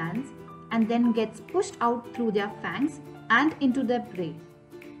salivary glands and then gets pushed out through their fangs and into their prey.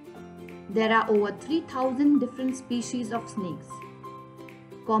 There are over 3,000 different species of snakes.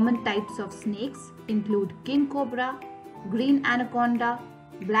 Common types of snakes include king cobra, green anaconda,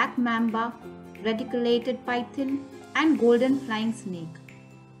 black mamba, reticulated python, and golden flying snake.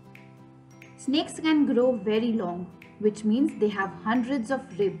 Snakes can grow very long, which means they have hundreds of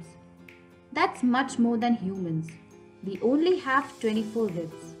ribs. That's much more than humans. We only have 24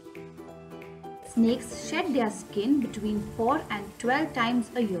 ribs. Snakes shed their skin between 4 and 12 times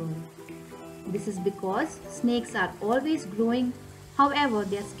a year. This is because snakes are always growing, however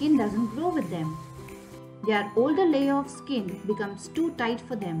their skin doesn't grow with them. Their older layer of skin becomes too tight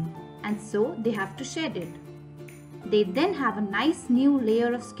for them and so they have to shed it. They then have a nice new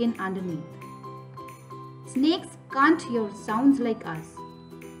layer of skin underneath. Snakes can't hear sounds like us.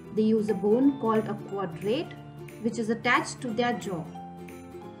 They use a bone called a quadrate, which is attached to their jaw.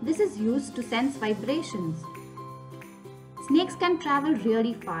 This is used to sense vibrations. Snakes can travel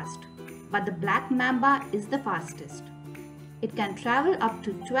really fast, but the black mamba is the fastest. It can travel up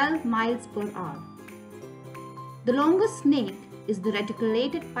to 12 miles per hour. The longest snake is the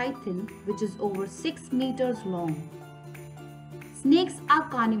reticulated python, which is over 6 meters long. Snakes are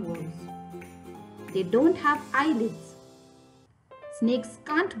carnivores. They don't have eyelids. Snakes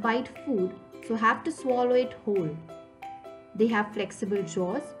can't bite food, so have to swallow it whole. They have flexible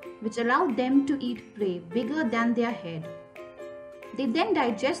jaws, which allow them to eat prey bigger than their head. They then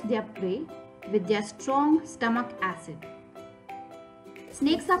digest their prey with their strong stomach acid.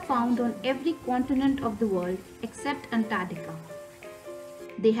 Snakes are found on every continent of the world except Antarctica.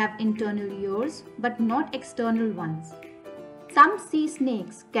 They have internal ears but not external ones. Some sea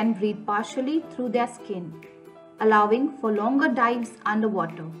snakes can breathe partially through their skin, allowing for longer dives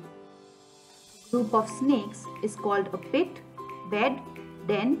underwater. A group of snakes is called a pit, bed,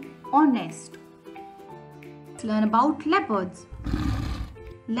 den, or nest. Let's learn about leopards.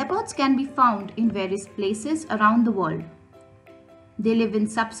 Leopards can be found in various places around the world. They live in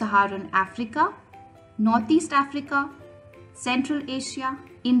sub-Saharan Africa, Northeast Africa, Central Asia,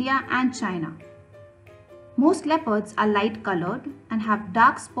 India, and China. Most leopards are light colored and have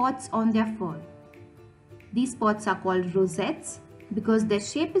dark spots on their fur. These spots are called rosettes because their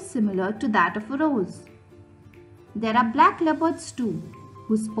shape is similar to that of a rose. There are black leopards too,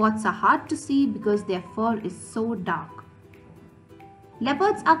 whose spots are hard to see because their fur is so dark.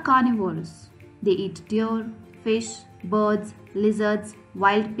 Leopards are carnivores. They eat deer, fish, birds, lizards,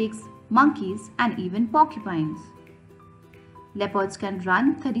 wild pigs, monkeys, and even porcupines. Leopards can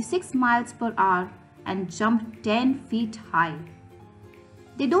run 36 miles per hour and jump 10 feet high.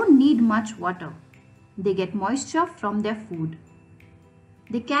 They don't need much water. They get moisture from their food.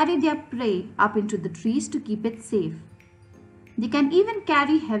 They carry their prey up into the trees to keep it safe. They can even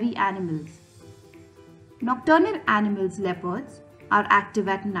carry heavy animals. Nocturnal animals, leopards, are active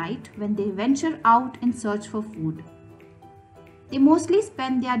at night when they venture out in search for food. They mostly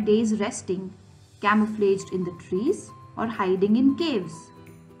spend their days resting, camouflaged in the trees or hiding in caves.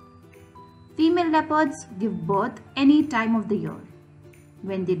 Female leopards give birth any time of the year.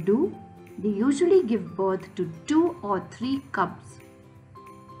 When they do, they usually give birth to 2 or 3 cubs.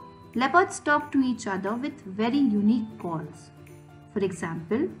 Leopards talk to each other with very unique calls. For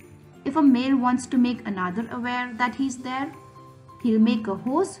example, if a male wants to make another aware that he's there, he'll make a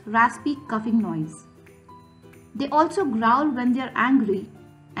hoarse, raspy coughing noise. They also growl when they're angry,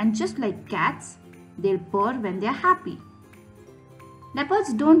 and just like cats, they'll purr when they're happy.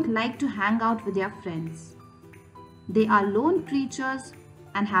 Leopards don't like to hang out with their friends. They are lone creatures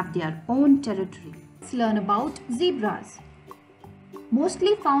and have their own territory. Let's learn about zebras.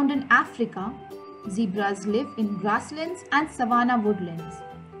 Mostly found in Africa, zebras live in grasslands and savanna woodlands.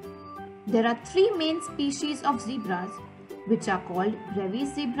 There are 3 main species of zebras, which are called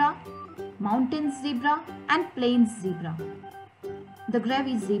Grevy's zebra, mountain zebra, and plains zebra. The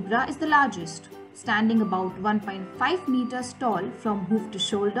Grevy's zebra is the largest, standing about 1.5 meters tall from hoof to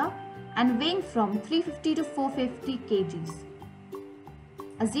shoulder and weighing from 350 to 450 kgs.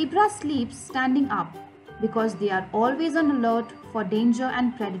 A zebra sleeps standing up because they are always on alert for danger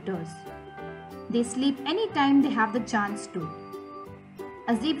and predators. They sleep anytime they have the chance to.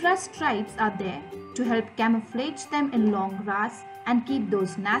 A zebra's stripes are there to help camouflage them in long grass and keep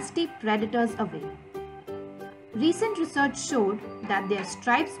those nasty predators away. Recent research showed that their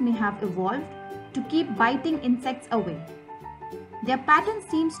stripes may have evolved to keep biting insects away. Their pattern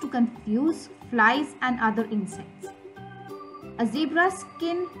seems to confuse flies and other insects. A zebra's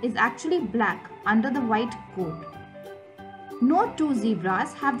skin is actually black under the white coat. No 2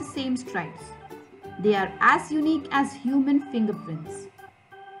 zebras have the same stripes. They are as unique as human fingerprints.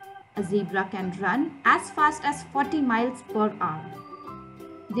 A zebra can run as fast as 40 miles per hour.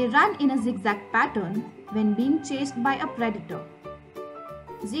 They run in a zigzag pattern when being chased by a predator.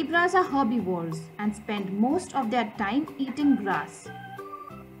 Zebras are herbivores and spend most of their time eating grass.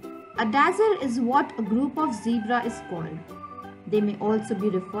 A dazzle is what a group of zebra is called. They may also be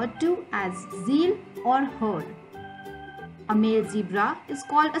referred to as zeal or herd. A male zebra is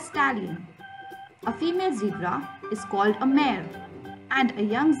called a stallion. A female zebra is called a mare, and a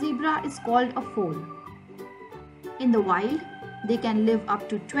young zebra is called a foal. In the wild, they can live up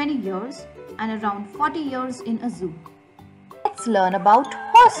to 20 years and around 40 years in a zoo. Let's learn about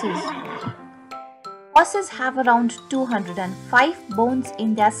horses. Horses have around 205 bones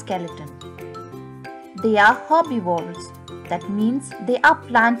in their skeleton. They are herbivores. That means they are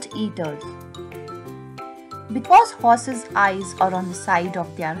plant eaters. Because horses' eyes are on the side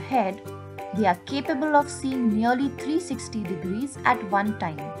of their head, they are capable of seeing nearly 360 degrees at one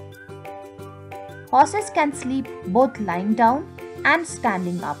time. Horses can sleep both lying down and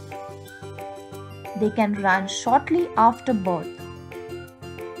standing up. They can run shortly after birth.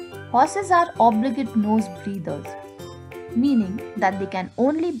 Horses are obligate nose breathers, meaning that they can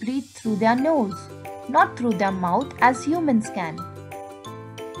only breathe through their nose, not through their mouth as humans can.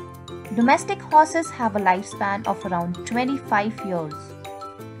 Domestic horses have a lifespan of around 25 years.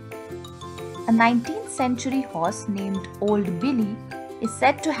 A 19th century horse named Old Billy is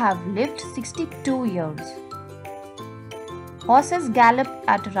said to have lived 62 years. Horses gallop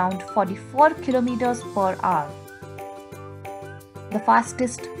at around 44 kilometers per hour. The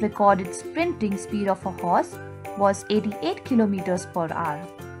fastest recorded sprinting speed of a horse was 88 kilometers per hour.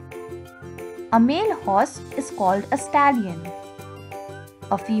 A male horse is called a stallion.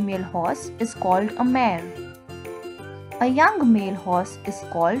 A female horse is called a mare. A young male horse is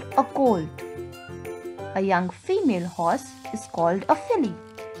called a colt. A young female horse is called a filly.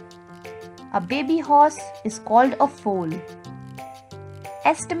 A baby horse is called a foal.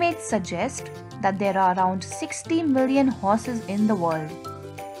 Estimates suggest that there are around 60 million horses in the world.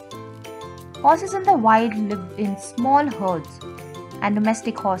 Horses in the wild live in small herds, and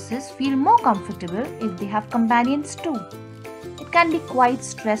domestic horses feel more comfortable if they have companions too. It can be quite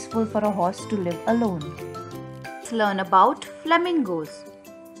stressful for a horse to live alone. Let's learn about flamingos.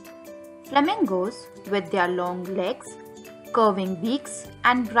 Flamingos, with their long legs, curving beaks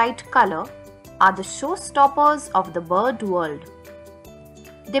and bright color, are the showstoppers of the bird world.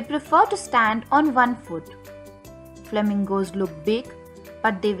 They prefer to stand on one foot. Flamingos look big,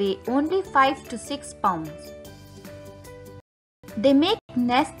 but they weigh only 5 to 6 pounds. They make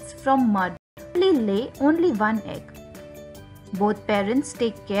nests from mud and lay only one egg. Both parents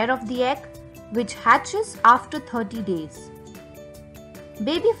take care of the egg, which hatches after 30 days.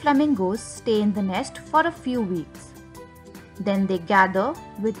 Baby flamingos stay in the nest for a few weeks. Then they gather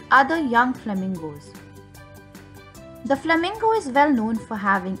with other young flamingos. The flamingo is well known for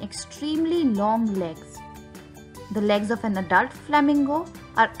having extremely long legs. The legs of an adult flamingo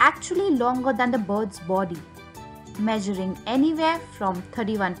are actually longer than the bird's body, measuring anywhere from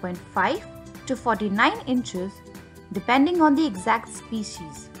 31.5 to 49 inches depending on the exact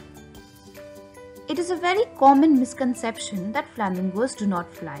species. It is a very common misconception that flamingos do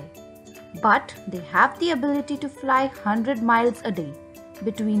not fly, but they have the ability to fly 100 miles a day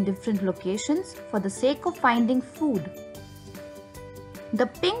between different locations for the sake of finding food. The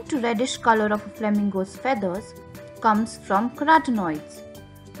pink to reddish color of a flamingo's feathers comes from carotenoids,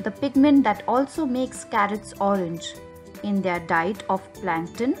 the pigment that also makes carrots orange, in their diet of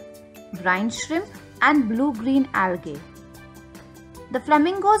plankton, brine shrimp and blue-green algae. The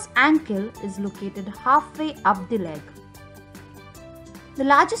flamingo's ankle is located halfway up the leg. The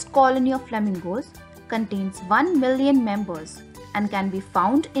largest colony of flamingos contains 1 million members and can be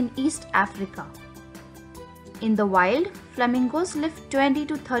found in East Africa. In the wild, flamingos live 20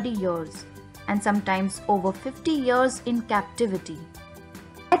 to 30 years and sometimes over 50 years in captivity.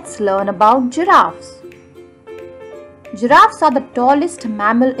 Let's learn about giraffes. Giraffes are the tallest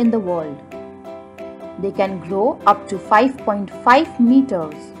mammal in the world. They can grow up to 5.5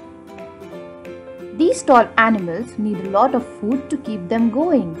 meters. These tall animals need a lot of food to keep them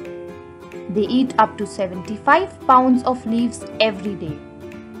going. They eat up to 75 pounds of leaves every day.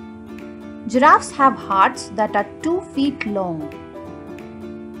 Giraffes have hearts that are 2 feet long.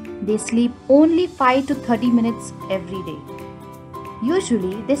 They sleep only 5 to 30 minutes every day.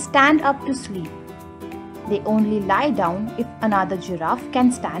 Usually they stand up to sleep. They only lie down if another giraffe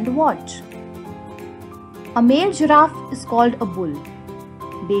can stand watch. A male giraffe is called a bull.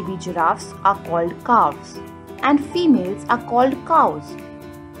 Baby giraffes are called calves and females are called cows.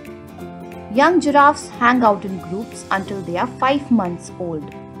 Young giraffes hang out in groups until they are 5 months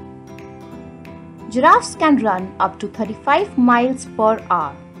old. Giraffes can run up to 35 miles per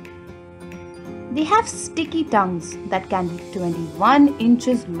hour. They have sticky tongues that can be 21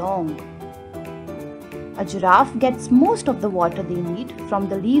 inches long. A giraffe gets most of the water they need from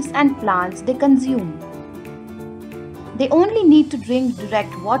the leaves and plants they consume. They only need to drink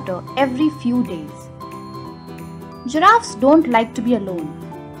direct water every few days. Giraffes don't like to be alone.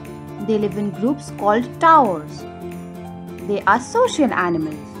 They live in groups called towers. They are social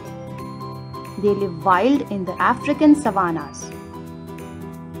animals. They live wild in the African savannas.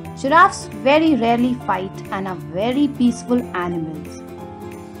 Giraffes very rarely fight and are very peaceful animals.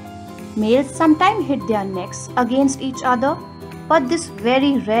 Males sometimes hit their necks against each other, but this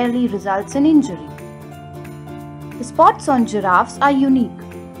very rarely results in injury. The spots on giraffes are unique.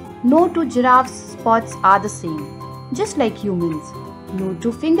 No two giraffes spots are the same. Just like humans, no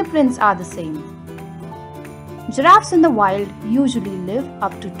two fingerprints are the same. Giraffes in the wild usually live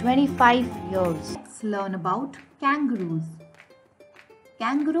up to 25 years. Let's learn about kangaroos.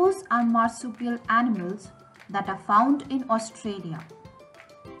 Kangaroos are marsupial animals that are found in Australia.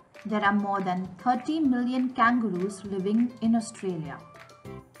 There are more than 30 million kangaroos living in Australia.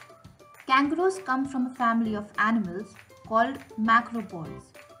 Kangaroos come from a family of animals called macropods,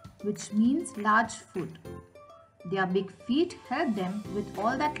 which means large foot. Their big feet help them with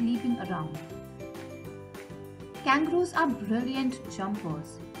all that leaping around. Kangaroos are brilliant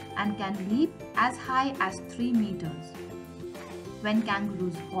jumpers and can leap as high as 3 meters. When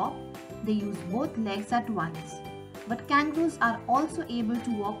kangaroos hop, they use both legs at once, but kangaroos are also able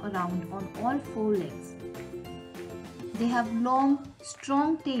to walk around on all 4 legs. They have long,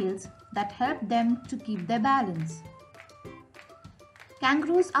 strong tails that help them to keep their balance.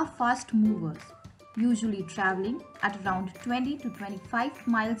 Kangaroos are fast movers, usually traveling at around 20 to 25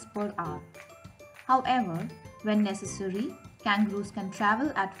 miles per hour. However, when necessary, kangaroos can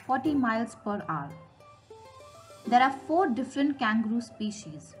travel at 40 miles per hour. There are 4 different kangaroo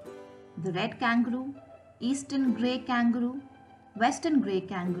species: the red kangaroo, eastern grey kangaroo, western grey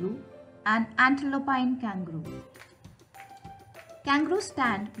kangaroo, and antilopine kangaroo. Kangaroos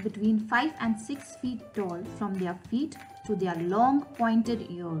stand between 5 and 6 feet tall from their feet to their long pointed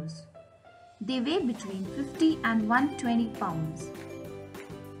ears. They weigh between 50 and 120 pounds.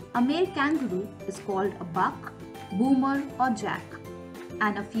 A male kangaroo is called a buck, boomer or jack,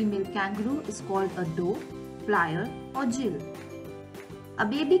 and a female kangaroo is called a doe, flyer or jill. A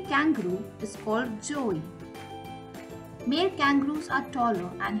baby kangaroo is called joey. Male kangaroos are taller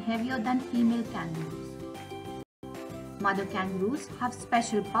and heavier than female kangaroos. Mother kangaroos have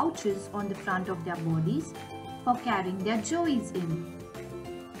special pouches on the front of their bodies for carrying their joeys in.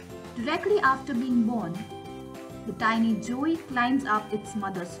 Directly after being born, the tiny joey climbs up its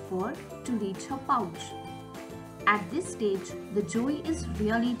mother's fur to reach her pouch. At this stage, the joey is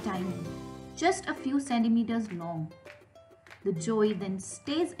really tiny, just a few centimeters long. The joey then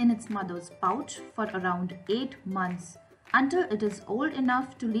stays in its mother's pouch for around 8 months until it is old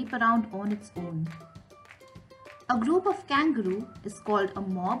enough to leap around on its own. A group of kangaroo is called a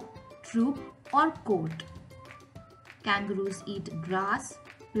mob, troop, or court. Kangaroos eat grass,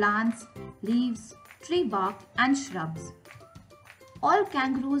 plants, leaves, tree bark, and shrubs. All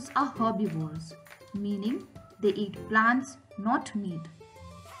kangaroos are herbivores, meaning they eat plants, not meat.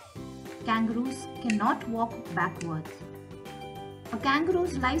 Kangaroos cannot walk backwards. A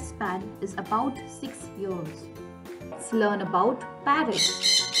kangaroo's lifespan is about 6 years. Let's learn about parrots.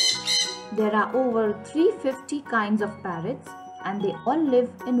 There are over 350 kinds of parrots and they all live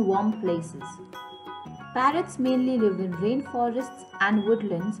in warm places. Parrots mainly live in rainforests and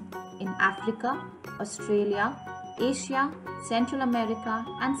woodlands in Africa, Australia, Asia, Central America,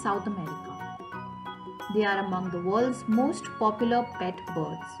 and South America. They are among the world's most popular pet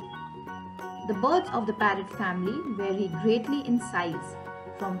birds. The birds of the parrot family vary greatly in size,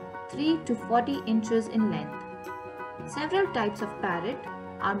 from 3 to 40 inches in length. Several types of parrot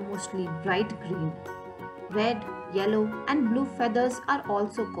are mostly bright green. Red, yellow, and blue feathers are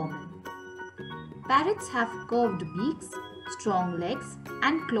also common. Parrots have curved beaks, strong legs,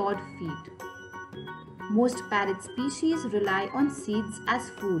 and clawed feet. Most parrot species rely on seeds as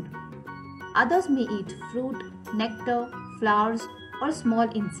food. Others may eat fruit, nectar, flowers, or small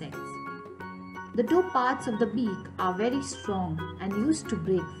insects. The 2 parts of the beak are very strong and used to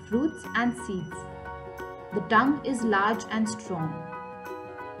break fruits and seeds. The tongue is large and strong.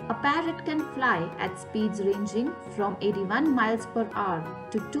 A parrot can fly at speeds ranging from 81 miles per hour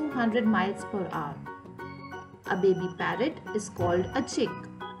to 200 miles per hour. A baby parrot is called a chick.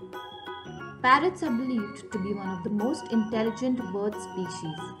 Parrots are believed to be one of the most intelligent bird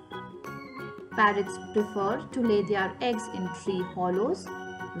species. Parrots prefer to lay their eggs in tree hollows,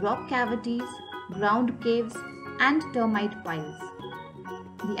 rock cavities, ground caves, and termite piles.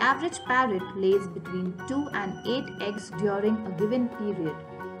 The average parrot lays between 2 and 8 eggs during a given period.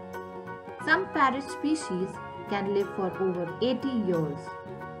 Some parrot species can live for over 80 years.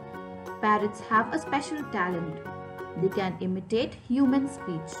 Parrots have a special talent. They can imitate human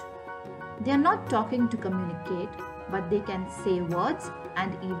speech. They are not talking to communicate, but they can say words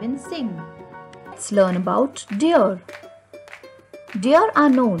and even sing. Let's learn about deer. Deer are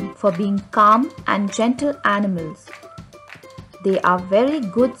known for being calm and gentle animals. They are very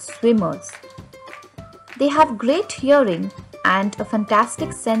good swimmers. They have great hearing and a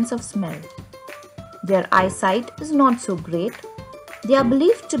fantastic sense of smell. Their eyesight is not so great. They are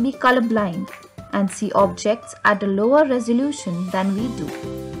believed to be colorblind and see objects at a lower resolution than we do.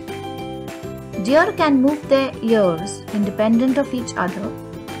 Deer can move their ears independent of each other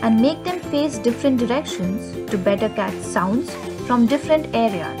and make them face different directions to better catch sounds from different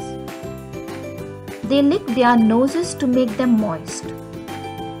areas. They lick their noses to make them moist.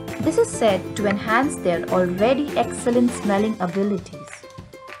 This is said to enhance their already excellent smelling abilities.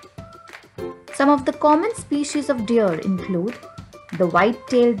 Some of the common species of deer include the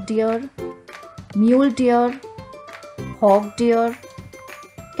white-tailed deer, mule deer, hog deer,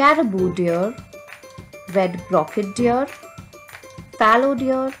 caribou deer, red-brocked deer, fallow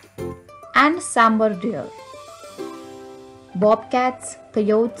deer, and sambar deer. Bobcats,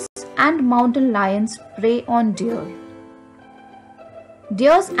 coyotes, and mountain lions prey on deer.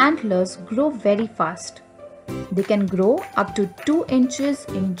 Deer's antlers grow very fast. They can grow up to 2 inches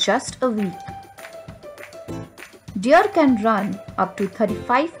in just a week. Deer can run up to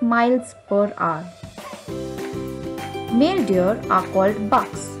 35 miles per hour. Male deer are called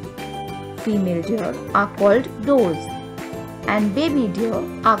bucks, female deer are called does, and baby deer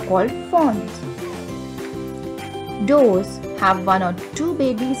are called fawns. Does have 1 or 2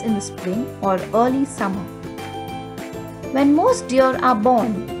 babies in the spring or early summer. When most deer are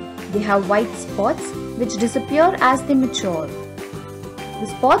born, they have white spots which disappear as they mature. The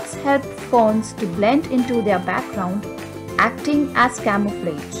spots help fawns to blend into their background, acting as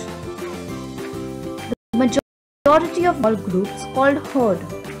camouflage. The majority of all groups called herd,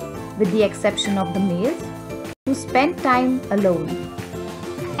 with the exception of the males, who spend time alone.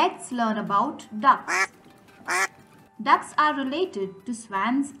 Let's learn about ducks. Ducks are related to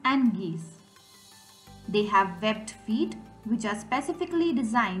swans and geese. They have webbed feet which are specifically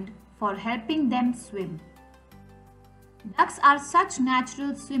designed for helping them swim. Ducks are such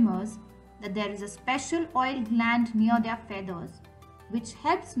natural swimmers that there is a special oil gland near their feathers which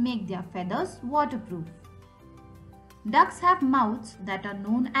helps make their feathers waterproof. Ducks have mouths that are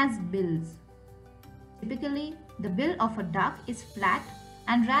known as bills. Typically, the bill of a duck is flat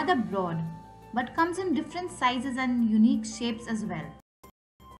and rather broad, but comes in different sizes and unique shapes as well.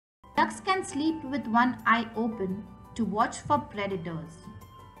 Ducks can sleep with one eye open to watch for predators.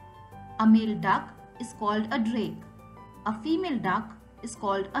 A male duck is called a drake, a female duck is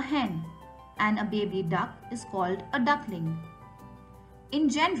called a hen, and a baby duck is called a duckling. In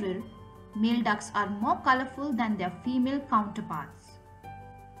general, male ducks are more colorful than their female counterparts.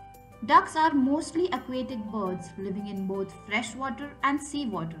 Ducks are mostly aquatic birds living in both freshwater and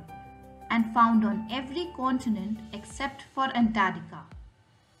seawater and found on every continent except for Antarctica.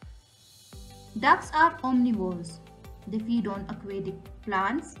 Ducks are omnivores. They feed on aquatic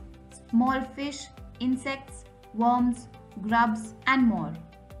plants, small fish, insects, worms, grubs, and more.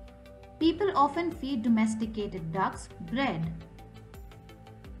 People often feed domesticated ducks bread.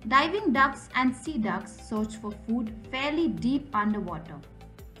 Diving ducks and sea ducks search for food fairly deep underwater.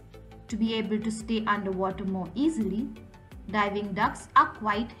 To be able to stay underwater more easily, diving ducks are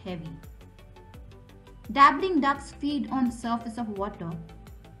quite heavy. Dabbling ducks feed on the surface of water,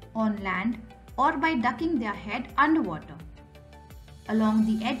 on land, or by ducking their head underwater. Along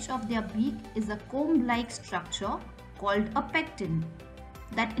the edge of their beak is a comb-like structure called a pecten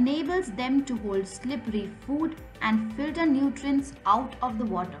that enables them to hold slippery food and filter nutrients out of the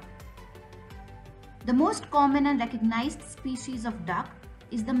water. The most common and recognized species of duck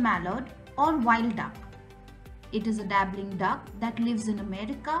is the mallard or wild duck. It is a dabbling duck that lives in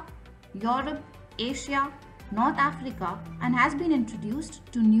America, Europe, Asia, North Africa, and has been introduced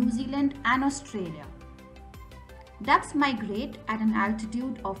to New Zealand and Australia. Ducks migrate at an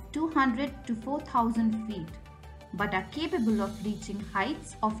altitude of 200 to 4,000 feet, but are capable of reaching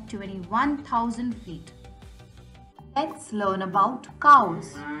heights of 21,000 feet. Let's learn about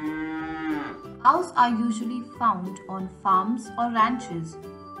cows. Cows are usually found on farms or ranches,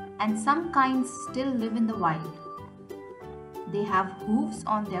 and some kinds still live in the wild. They have hooves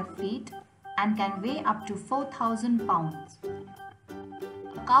on their feet and can weigh up to 4,000 pounds.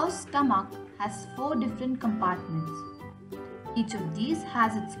 A cow's stomach has 4 different compartments. Each of these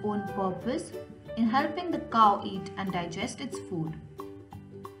has its own purpose in helping the cow eat and digest its food.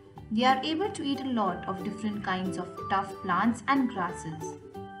 They are able to eat a lot of different kinds of tough plants and grasses.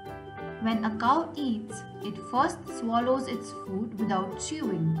 When a cow eats, it first swallows its food without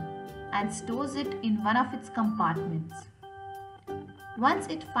chewing and stores it in one of its compartments. Once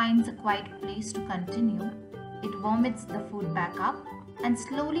it finds a quiet place to continue, it vomits the food back up and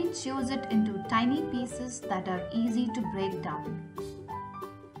slowly chews it into tiny pieces that are easy to break down.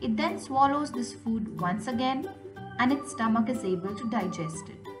 It then swallows this food once again and its stomach is able to digest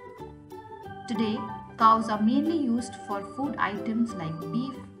it. Today, cows are mainly used for food items like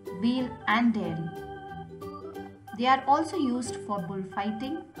beef, veal, and dairy. They are also used for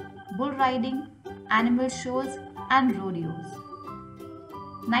bullfighting, bull riding, animal shows, and rodeos.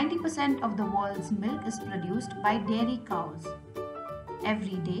 90% of the world's milk is produced by dairy cows.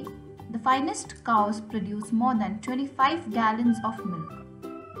 Every day, the finest cows produce more than 25 gallons of milk.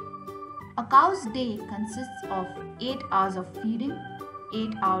 A cow's day consists of 8 hours of feeding,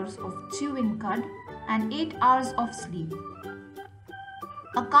 8 hours of chewing cud, and 8 hours of sleep.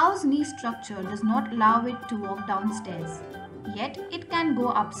 A cow's knee structure does not allow it to walk downstairs, yet it can go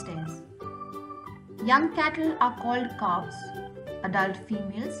upstairs. Young cattle are called calves, adult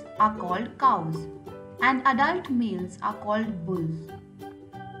females are called cows, and adult males are called bulls.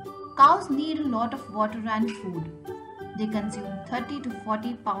 Cows need a lot of water and food. They consume 30 to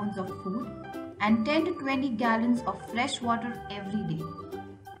 40 pounds of food and 10 to 20 gallons of fresh water every day.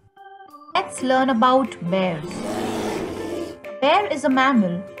 Let's learn about bears. Bear is a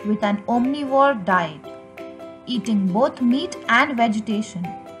mammal with an omnivore diet, eating both meat and vegetation.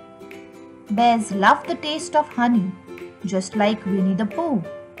 Bears love the taste of honey, just like Winnie the Pooh.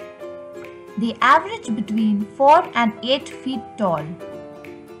 They average between 4 and 8 feet tall.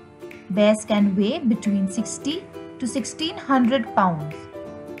 Bears can weigh between 60 to 1600 pounds.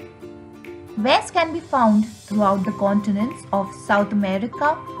 Bears can be found throughout the continents of South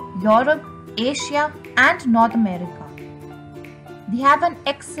America, Europe, Asia, and North America. They have an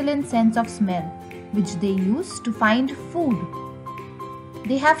excellent sense of smell, which they use to find food.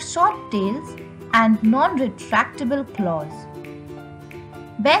 They have short tails and non-retractable claws.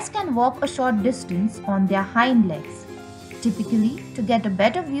 Bears can walk a short distance on their hind legs, typically to get a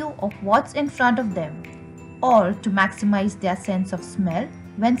better view of what's in front of them, or to maximize their sense of smell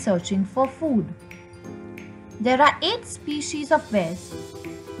when searching for food. There are 8 species of bears: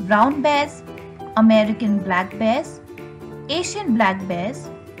 brown bears, American black bears, Asian black bears,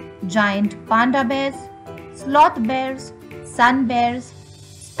 giant panda bears, sloth bears, sun bears,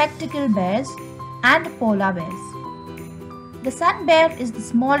 spectacled bears, and polar bears. The sun bear is the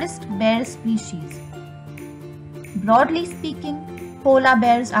smallest bear species. Broadly speaking, polar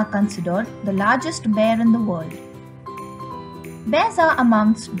bears are considered the largest bear in the world. Bears are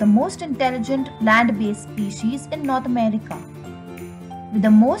amongst the most intelligent land-based species in North America, with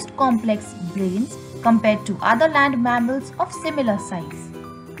the most complex brains compared to other land mammals of similar size.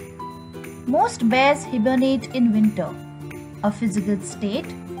 Most bears hibernate in winter, a physical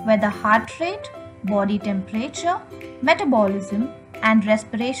state where the heart rate, body temperature, metabolism, and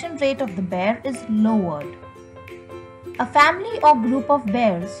respiration rate of the bear is lowered. A family or group of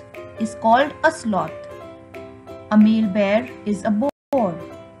bears is called a sloth. A male bear is a boar.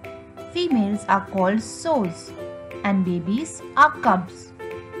 Females are called sows, and babies are cubs.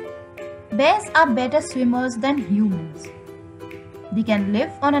 Bears are better swimmers than humans. They can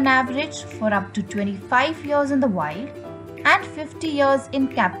live on an average for up to 25 years in the wild and 50 years in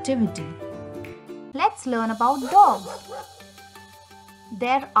captivity. Let's learn about dogs.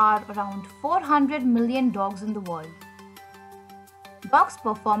 There are around 400 million dogs in the world. Dogs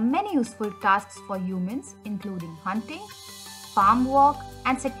perform many useful tasks for humans, including hunting, farm work,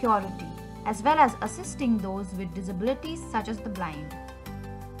 and security, as well as assisting those with disabilities such as the blind.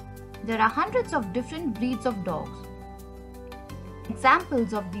 There are hundreds of different breeds of dogs.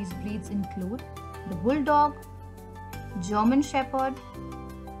 Examples of these breeds include the Bulldog, German Shepherd,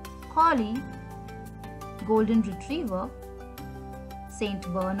 Collie, Golden Retriever, Saint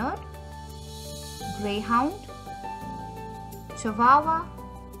Bernard, Greyhound, Chihuahua,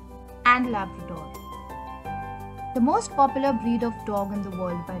 and Labrador. The most popular breed of dog in the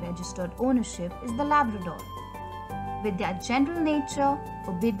world by registered ownership is the Labrador. With their gentle nature,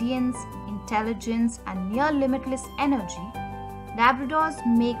 obedience, intelligence, and near limitless energy, Labradors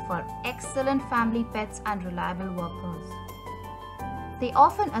make for excellent family pets and reliable workers. They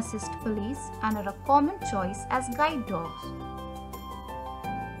often assist police and are a common choice as guide dogs.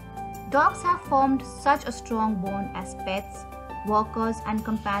 Dogs have formed such a strong bond as pets, workers, and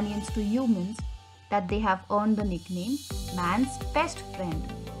companions to humans that they have earned the nickname man's best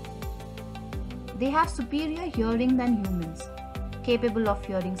friend. They have superior hearing than humans, capable of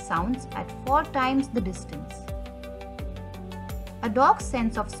hearing sounds at 4 times the distance. A dog's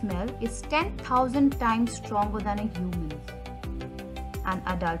sense of smell is 10,000 times stronger than a human's. An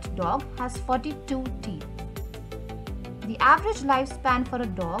adult dog has 42 teeth. The average lifespan for a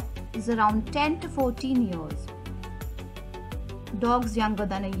dog is around 10 to 14 years. Dogs younger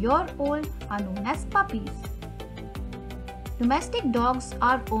than a year old are known as puppies. Domestic dogs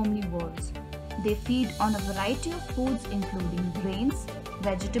are omnivores. They feed on a variety of foods including grains,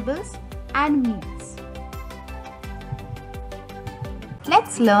 vegetables, and meats.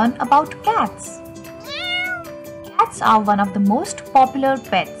 Let's learn about cats. Cats are one of the most popular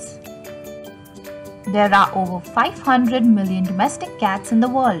pets. There are over 500 million domestic cats in the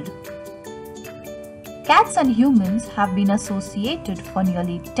world. Cats and humans have been associated for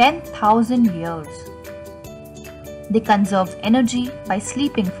nearly 10,000 years. They conserve energy by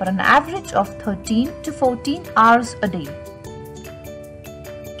sleeping for an average of 13 to 14 hours a day.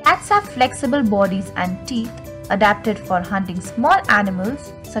 Cats have flexible bodies and teeth adapted for hunting small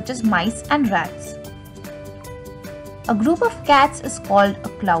animals such as mice and rats. A group of cats is called a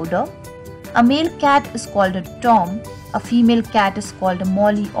clouder. A male cat is called a tom. A female cat is called a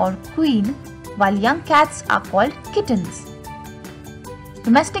molly or queen, while young cats are called kittens.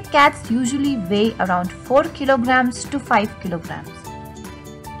 Domestic cats usually weigh around 4 kilograms to 5 kilograms.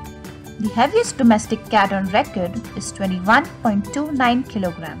 The heaviest domestic cat on record is 21.29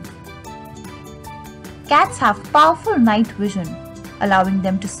 kilograms. Cats have powerful night vision, allowing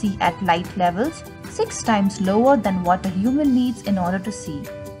them to see at light levels 6 times lower than what a human needs in order to see.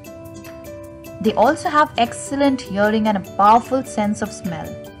 They also have excellent hearing and a powerful sense of smell.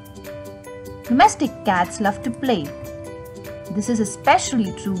 Domestic cats love to play. This is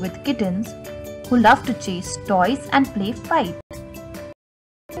especially true with kittens, who love to chase toys and play fight.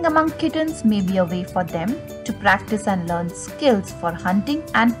 Playing among kittens may be a way for them to practice and learn skills for hunting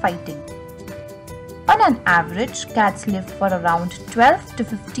and fighting. On an average, cats live for around 12 to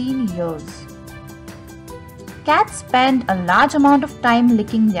 15 years. Cats spend a large amount of time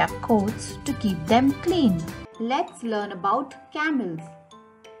licking their coats to keep them clean. Let's learn about camels.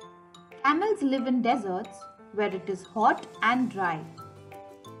 Camels live in deserts where it is hot and dry.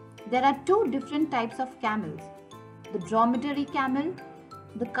 There are two different types of camels. The dromedary camel,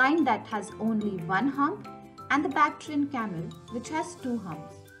 the kind that has only one hump, and the Bactrian camel, which has two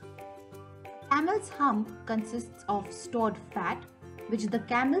humps. Camel's hump consists of stored fat, which the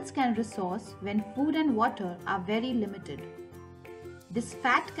camels can resource when food and water are very limited. This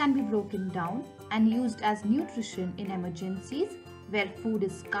fat can be broken down and used as nutrition in emergencies where food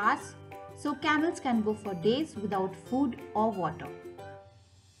is scarce, so camels can go for days without food or water.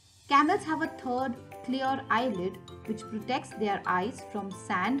 Camels have a third, clear eyelid which protects their eyes from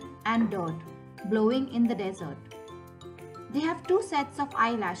sand and dirt blowing in the desert. They have two sets of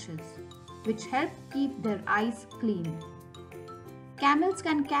eyelashes which help keep their eyes clean. Camels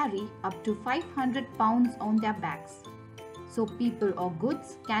can carry up to 500 pounds on their backs, so people or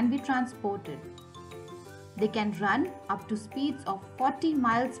goods can be transported. They can run up to speeds of 40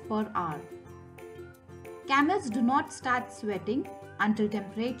 miles per hour. Camels do not start sweating until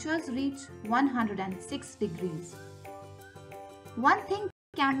temperatures reach 106 degrees. One thing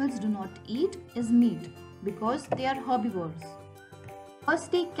camels do not eat is meat because they are herbivores. A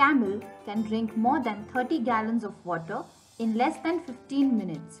stay camel can drink more than 30 gallons of water in less than 15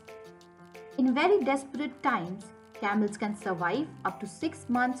 minutes. In very desperate times, camels can survive up to 6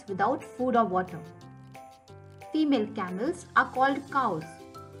 months without food or water. Female camels are called cows,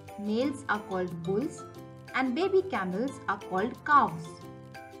 males are called bulls, and baby camels are called calves.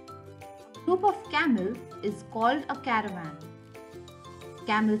 A group of camel is called a caravan.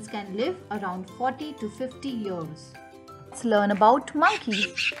 Camels can live around 40 to 50 years. Let's learn about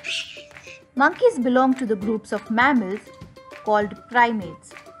monkeys. Monkeys belong to the groups of mammals called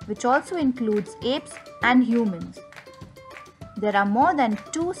primates, which also includes apes and humans. There are more than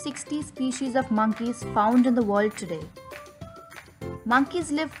 260 species of monkeys found in the world today.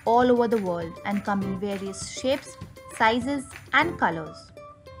 Monkeys live all over the world and come in various shapes, sizes, and colors.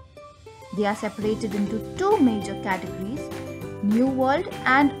 They are separated into two major categories, New World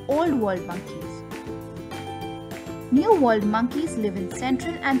and Old World monkeys. New World monkeys live in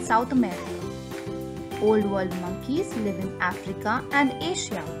Central and South America. Old World monkeys live in Africa and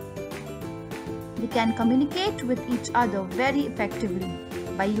Asia. They can communicate with each other very effectively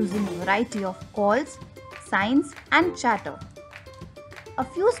by using a variety of calls, signs, and chatter. A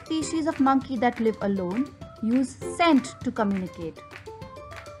few species of monkey that live alone use scent to communicate.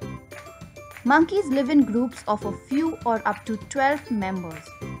 Monkeys live in groups of a few or up to 12 members.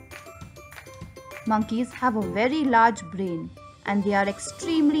 Monkeys have a very large brain and they are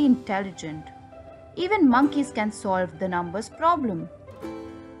extremely intelligent. Even monkeys can solve the numbers problem.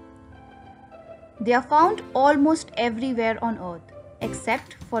 They are found almost everywhere on Earth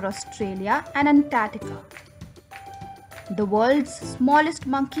except for Australia and Antarctica. The world's smallest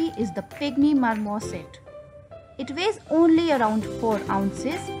monkey is the pygmy marmoset. It weighs only around 4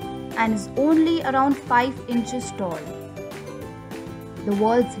 ounces and is only around 5 inches tall. The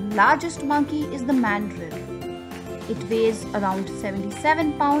world's largest monkey is the mandrill. It weighs around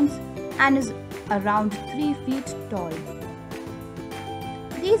 77 pounds and is around 3 feet tall.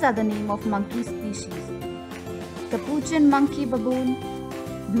 These are the name of monkey species: Capuchin monkey baboon,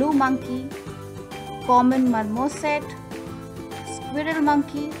 blue monkey, common marmoset, squirrel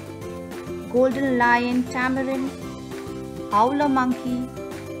monkey, golden lion tamarin, howler monkey,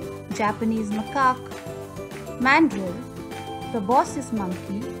 Japanese macaque, mandrill, proboscis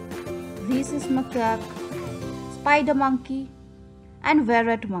monkey, rhesus macaque, spider monkey, and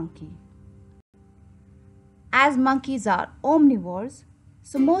verret monkey. As monkeys are omnivores,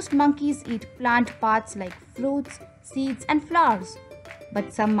 so most monkeys eat plant parts like fruits, seeds, and flowers.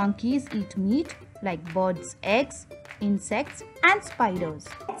 But some monkeys eat meat like birds' eggs, insects, and spiders.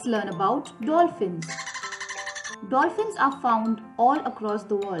 Let's learn about dolphins. Dolphins are found all across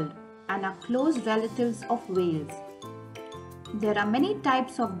the world and are close relatives of whales. There are many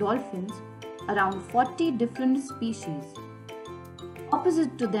types of dolphins, around 40 different species.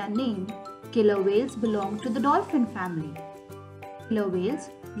 Opposite to their name, killer whales belong to the dolphin family. Killer whales,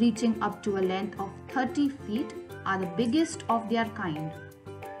 reaching up to a length of 30 feet, are the biggest of their kind.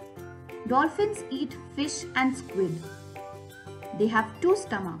 Dolphins eat fish and squid. They have two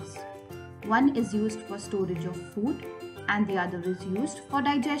stomachs. One is used for storage of food and the other is used for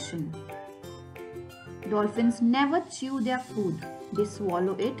digestion. Dolphins never chew their food. They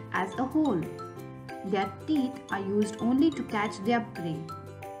swallow it as a whole. Their teeth are used only to catch their prey.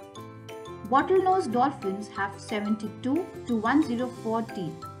 Bottlenose dolphins have 72 to 104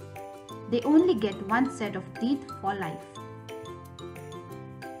 teeth. They only get one set of teeth for life.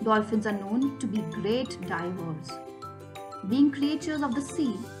 Dolphins are known to be great divers. Being creatures of the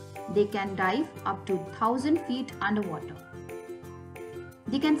sea, they can dive up to 1,000 feet underwater.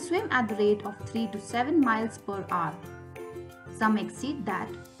 They can swim at the rate of 3 to 7 miles per hour. Some exceed that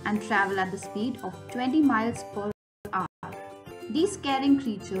and travel at the speed of 20 miles per hour. These caring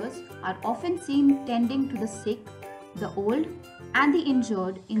creatures are often seen tending to the sick, the old, and the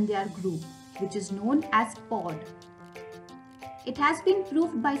injured in their group, which is known as pod. It has been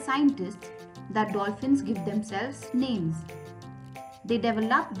proved by scientists that dolphins give themselves names. They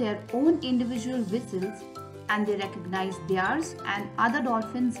develop their own individual whistles and they recognize theirs and other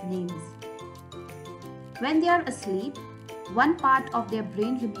dolphins' names. When they are asleep, one part of their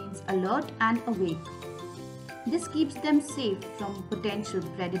brain remains alert and awake. This keeps them safe from potential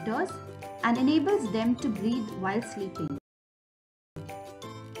predators and enables them to breathe while sleeping.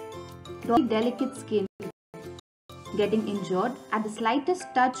 Dolphins have delicate skin, getting injured at the slightest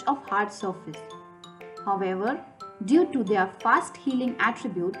touch of hard surface. However, due to their fast healing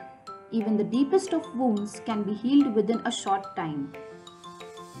attribute, even the deepest of wounds can be healed within a short time.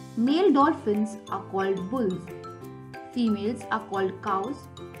 Male dolphins are called bulls, females are called cows,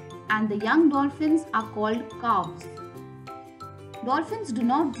 and the young dolphins are called calves. Dolphins do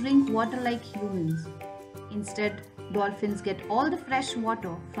not drink water like humans. Instead, dolphins get all the fresh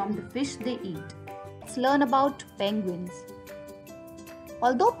water from the fish they eat. Let's learn about penguins.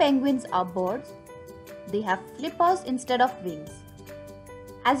 Although penguins are birds, they have flippers instead of wings.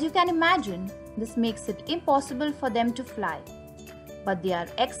 As you can imagine, this makes it impossible for them to fly. But they are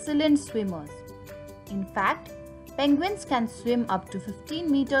excellent swimmers. In fact, penguins can swim up to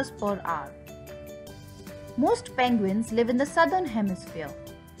 15 meters per hour. Most penguins live in the southern hemisphere.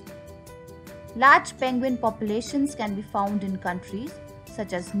 Large penguin populations can be found in countries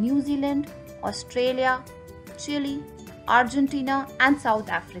such as New Zealand, Australia, Chile, Argentina, and South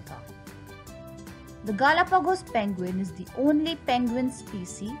Africa. The Galapagos penguin is the only penguin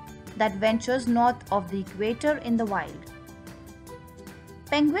species that ventures north of the equator in the wild.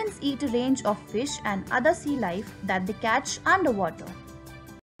 Penguins eat a range of fish and other sea life that they catch underwater.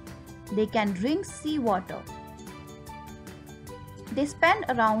 They can drink seawater. They spend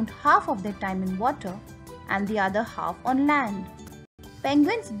around half of their time in water and the other half on land.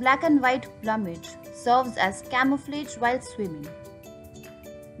 Penguins' black and white plumage serves as camouflage while swimming.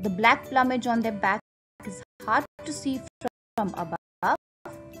 The black plumage on their back is hard to see from above,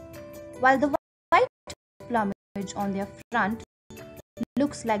 while the white plumage on their front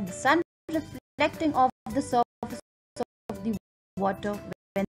looks like the sun reflecting off the surface of the water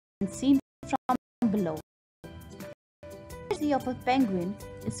when seen from below. The age of a penguin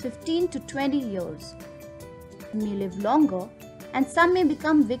is 15 to 20 years. They may live longer and some may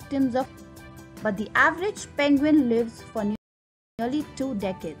become victims of, but the average penguin lives for nearly 2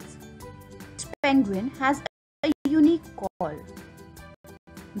 decades. Each penguin has a unique call.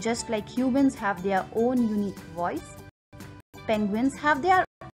 Just like humans have their own unique voice, penguins have their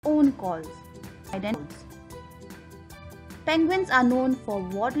own calls. Penguins are known for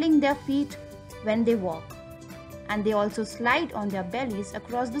waddling their feet when they walk, and they also slide on their bellies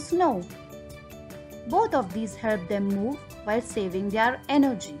across the snow. Both of these help them move while saving their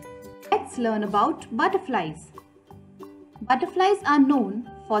energy. Let's learn about butterflies. Butterflies are known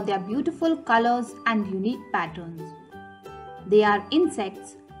for their beautiful colors and unique patterns. They are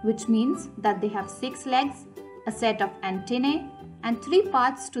insects, which means that they have 6 legs, a set of antennae, and 3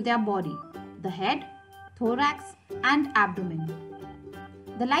 parts to their body: the head, thorax, and abdomen.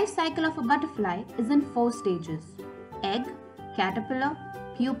 The life cycle of a butterfly is in 4 stages: egg, caterpillar,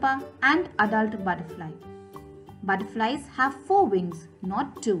 pupa, and adult butterfly. Butterflies have 4 wings,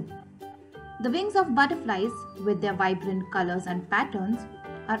 not 2. The wings of butterflies, with their vibrant colors and patterns,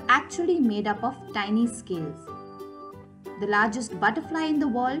 are actually made up of tiny scales. The largest butterfly in the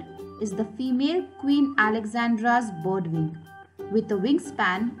world is the female Queen Alexandra's birdwing, with a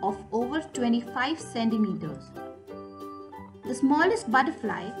wingspan of over 25 centimeters. The smallest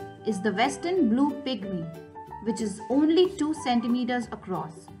butterfly is the western blue pygmy, which is only 2 centimeters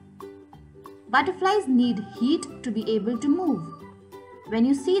across. Butterflies need heat to be able to move.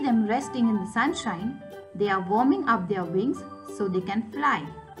 When you see them resting in the sunshine, they are warming up their wings so they can fly.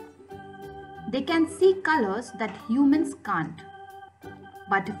 They can see colors that humans can't.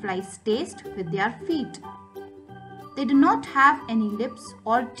 Butterflies taste with their feet. They do not have any lips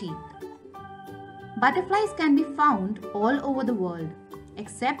or teeth. Butterflies can be found all over the world,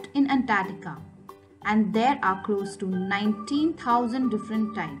 except in Antarctica, and there are close to 19,000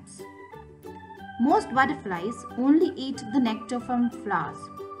 different types. Most butterflies only eat the nectar from flowers.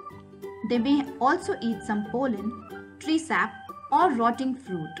 They may also eat some pollen, tree sap, or rotting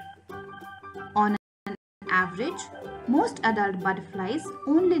fruit. On an average, most adult butterflies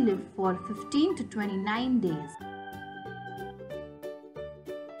only live for 15 to 29 days.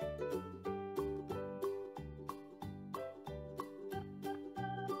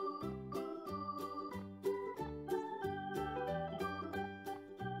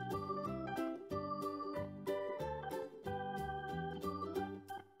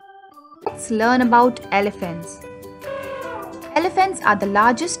 Let's learn about elephants. Elephants are the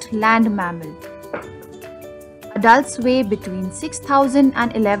largest land mammal. Adults weigh between 6,000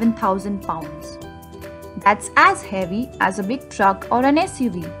 and 11,000 pounds. That's as heavy as a big truck or an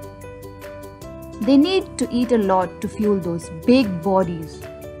SUV. They need to eat a lot to fuel those big bodies.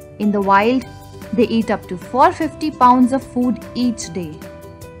 In the wild, they eat up to 450 pounds of food each day.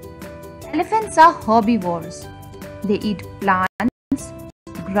 Elephants are herbivores. They eat plants,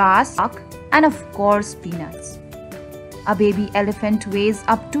 grass, and of course peanuts. A baby elephant weighs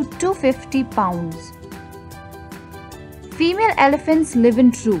up to 250 pounds. Female elephants live in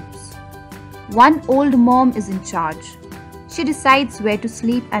troops. One old mom is in charge. She decides where to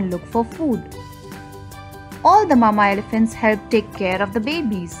sleep and look for food. All the mama elephants help take care of the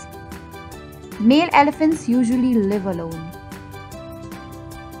babies. Male elephants usually live alone.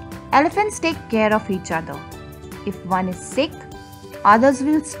 Elephants take care of each other. If one is sick, others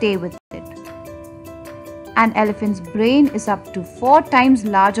will stay with it. An elephant's brain is up to 4 times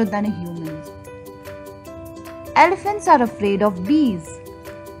larger than a human's. Elephants are afraid of bees.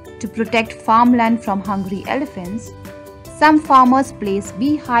 To protect farmland from hungry elephants, some farmers place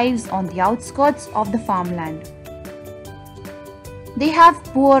beehives on the outskirts of the farmland. They have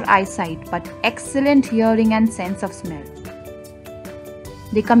poor eyesight but excellent hearing and sense of smell.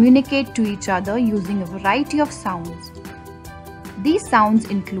 They communicate to each other using a variety of sounds. These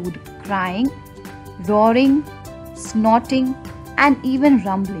sounds include crying, roaring, snorting, and even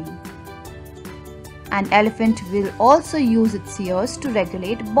rumbling. An elephant will also use its ears to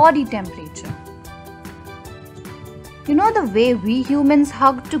regulate body temperature. You know the way we humans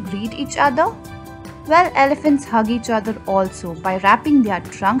hug to greet each other? Well, elephants hug each other also by wrapping their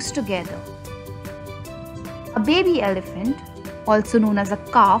trunks together. A baby elephant, also known as a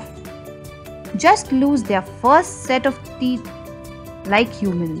calf, just lose their first set of teeth like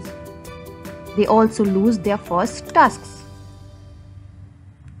humans. They also lose their first tusks.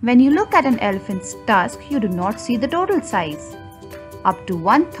 When you look at an elephant's tusk, you do not see the total size. Up to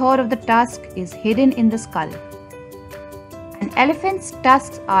 1/3 of the tusk is hidden in the skull. An elephant's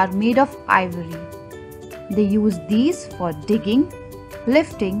tusks are made of ivory. They use these for digging,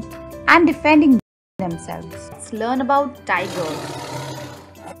 lifting, and defending themselves. Let's learn about tigers.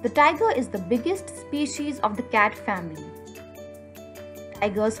 The tiger is the biggest species of the cat family.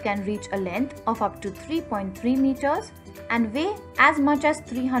 Tigers can reach a length of up to 3.3 meters and weigh as much as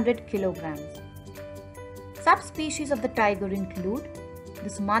 300 kilograms. Subspecies of the tiger include the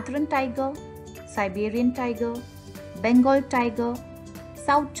Sumatran tiger, Siberian tiger, Bengal tiger,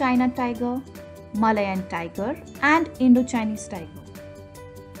 South China tiger, Malayan tiger, and Indo-Chinese tiger.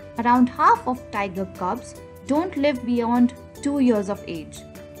 Around half of tiger cubs don't live beyond 2 years of age.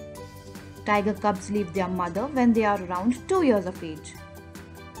 Tiger cubs leave their mother when they are around 2 years of age.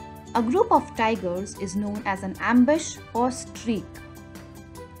 A group of tigers is known as an ambush or streak.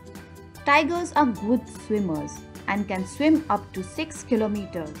 Tigers are good swimmers and can swim up to 6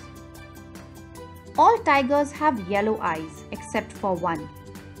 kilometers. All tigers have yellow eyes except for one,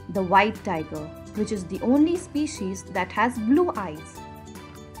 the white tiger, which is the only species that has blue eyes.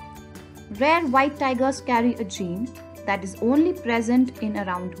 Rare white tigers carry a gene that is only present in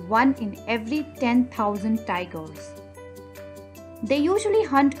around 1 in every 10,000 tigers. They usually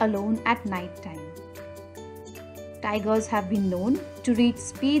hunt alone at night time. Tigers have been known to reach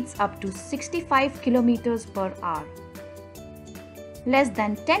speeds up to 65 kilometers per hour. Less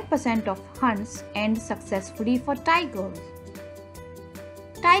than 10% of hunts end successfully for tigers.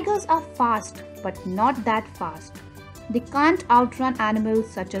 Tigers are fast, but not that fast. They can't outrun animals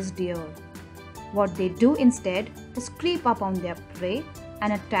such as deer. What they do instead is creep up on their prey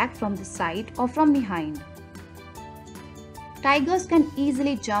and attack from the side or from behind. Tigers can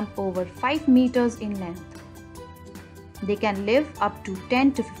easily jump over 5 meters in length. They can live up to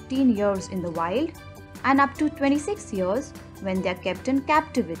 10 to 15 years in the wild and up to 26 years when they are kept in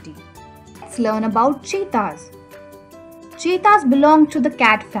captivity. Let's learn about cheetahs. Cheetahs belong to the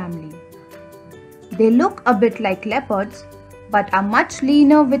cat family. They look a bit like leopards but are much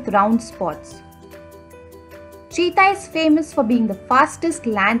leaner with round spots. Cheetah is famous for being the fastest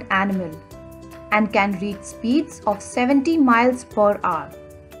land animal and can reach speeds of 70 miles per hour.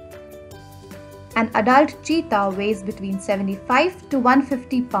 An adult cheetah weighs between 75 to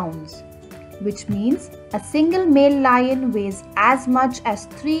 150 pounds, which means a single male lion weighs as much as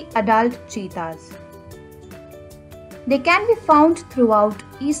 3 adult cheetahs. They can be found throughout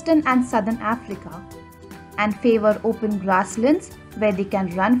eastern and southern Africa and favor open grasslands where they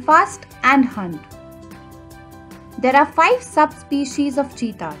can run fast and hunt. There are 5 subspecies of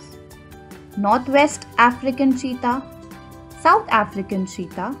cheetahs: Northwest African cheetah, South African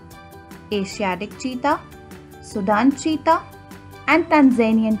cheetah, Asiatic cheetah, Sudan cheetah, and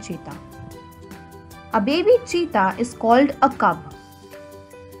Tanzanian cheetah. A baby cheetah is called a cub.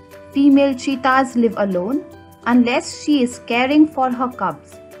 Female cheetahs live alone unless she is caring for her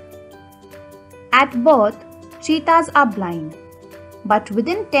cubs. At birth, cheetahs are blind, but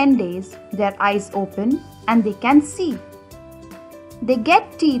within 10 days their eyes open and they can see. They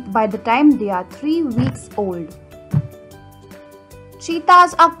get teeth by the time they are 3 weeks old.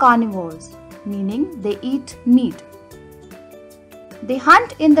 Cheetahs are carnivores, meaning they eat meat. They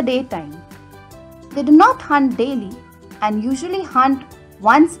hunt in the daytime. They do not hunt daily and usually hunt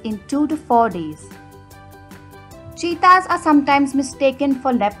once in 2 to 4 days. Cheetahs are sometimes mistaken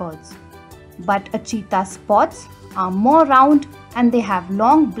for leopards, but a cheetah's spots are more round and they have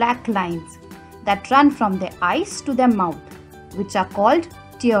long black lines that run from their eyes to their mouth, which are called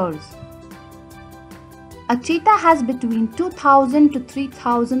tears. A cheetah has between 2,000 to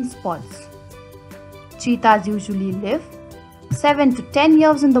 3,000 spots. Cheetahs usually live 7 to 10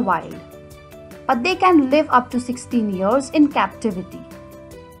 years in the wild, but they can live up to 16 years in captivity.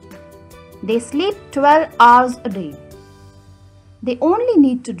 They sleep 12 hours a day. They only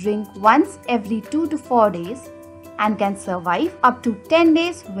need to drink once every 2 to 4 days and can survive up to 10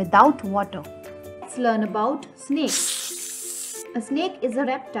 days without water. Let's learn about snakes. A snake is a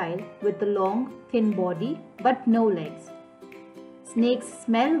reptile with a long, thin body but no legs. Snakes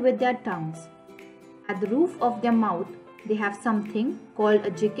smell with their tongues. At the roof of their mouth, they have something called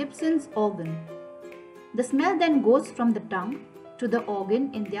a Jacobson's organ. The smell then goes from the tongue to the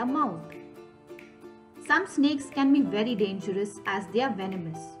organ in their mouth. Some snakes can be very dangerous as they are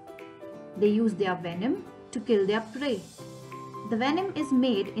venomous. They use their venom to kill their prey. The venom is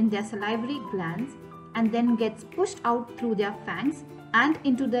made in their salivary glands and then gets pushed out through their fangs and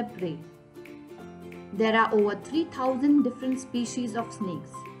into their prey. There are over 3,000 different species of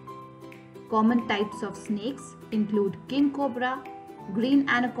snakes. Common types of snakes include king cobra, green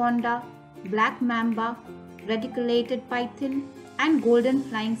anaconda, black mamba, reticulated python, and golden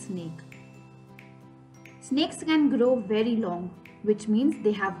flying snake. Snakes can grow very long, which means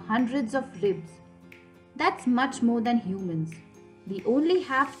they have hundreds of ribs. That's much more than humans. We only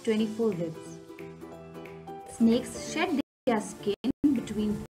have 24 ribs. Snakes shed their skin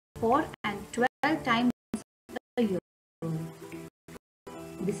between 4 and 12 times a year.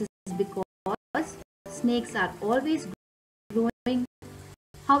 This is because snakes are always growing.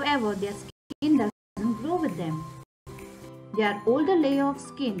 However, their skin doesn't grow with them. Their older layer of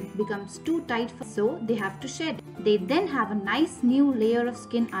skin becomes too tight, so they have to shed. They then have a nice new layer of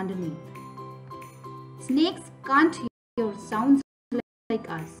skin underneath. Snakes can't hear sounds like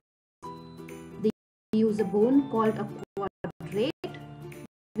us. They use a bone called a quadrate,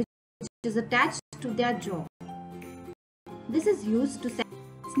 which is attached to their jaw. This is used to say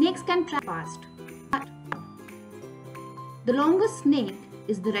snakes can travel fast. The longest snake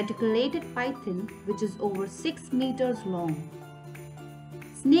is the reticulated python, which is over 6 meters long.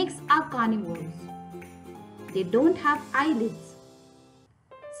 Snakes are carnivores. They don't have eyelids.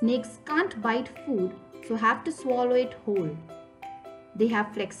 Snakes can't bite food, so have to swallow it whole. They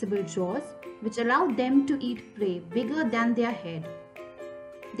have flexible jaws, which allow them to eat prey bigger than their head.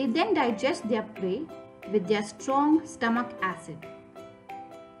 They then digest their prey with their strong stomach acid.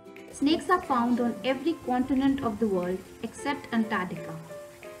 Snakes are found on every continent of the world except Antarctica.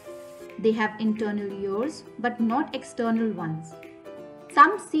 They have internal ears but not external ones.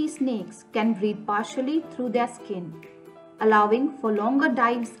 Some sea snakes can breathe partially through their skin, allowing for longer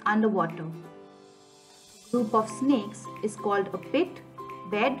dives underwater. A group of snakes is called a pit,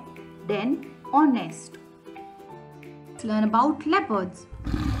 bed, den, or nest. Let's learn about leopards.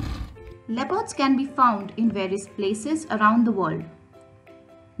 Leopards can be found in various places around the world.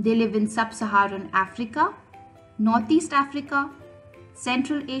 They live in sub-Saharan Africa, Northeast Africa,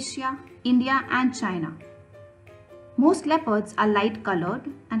 Central Asia, India, and China. Most leopards are light colored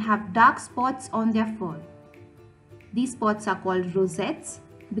and have dark spots on their fur. These spots are called rosettes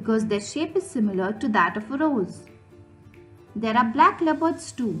because their shape is similar to that of a rose. There are black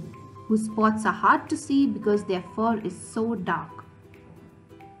leopards too, whose spots are hard to see because their fur is so dark.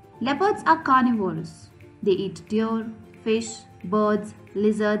 Leopards are carnivores. They eat deer, fish, birds,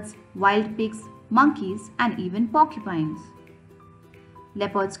 lizards, wild pigs, monkeys, and even porcupines.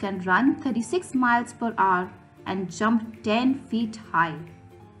 Leopards can run 36 miles per hour and jump 10 feet high.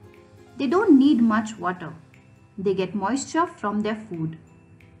 They don't need much water. They get moisture from their food.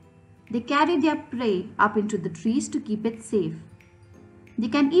 They carry their prey up into the trees to keep it safe. They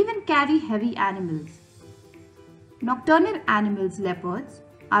can even carry heavy animals. Nocturnal animals, leopards,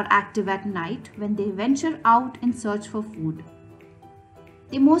 are active at night when they venture out in search for food.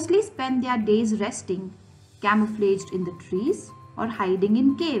 They mostly spend their days resting, camouflaged in the trees or hiding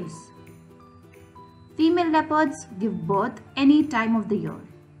in caves. Female leopards give birth any time of the year.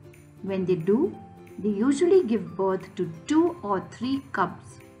 When they do, they usually give birth to 2 or 3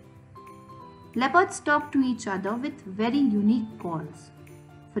 cubs. Leopards talk to each other with very unique calls.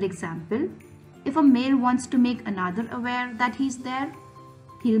 For example, if a male wants to make another aware that he's there,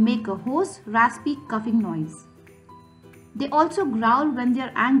 he'll make a hoarse, raspy coughing noise. They also growl when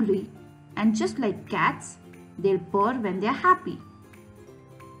they're angry, and just like cats, they'll purr when they're happy.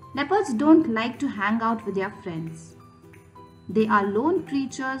 Leopards don't like to hang out with their friends. They are lone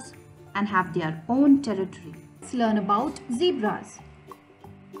creatures and have their own territory. Let's learn about zebras.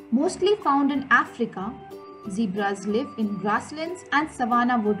 Mostly found in Africa, zebras live in grasslands and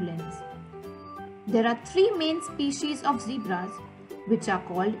savanna woodlands. There are 3 main species of zebras, which are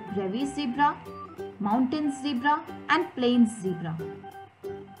called Grevy's zebra, mountain zebra, and plains zebra.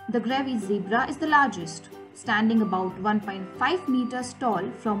 The Grevy's zebra is the largest, standing about 1.5 meters tall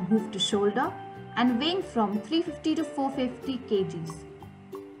from hoof to shoulder and weighing from 350 to 450 kgs.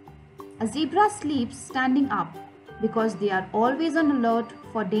 A zebra sleeps standing up because they are always on alert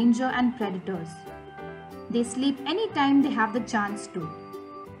for danger and predators. They sleep anytime they have the chance to.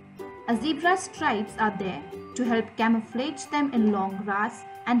 A zebra's stripes are there to help camouflage them in long grass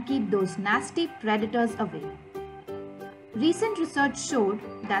and keep those nasty predators away. Recent research showed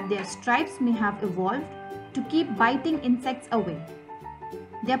that their stripes may have evolved to keep biting insects away.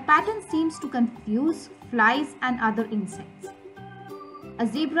 Their pattern seems to confuse flies and other insects. A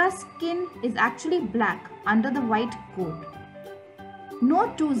zebra's skin is actually black under the white coat.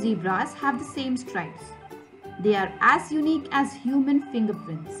 No 2 zebras have the same stripes. They are as unique as human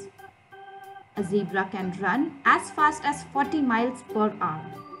fingerprints. A zebra can run as fast as 40 miles per hour.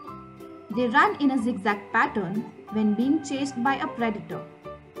 They run in a zigzag pattern when being chased by a predator.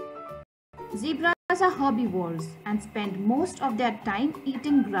 Zebras are herbivores and spend most of their time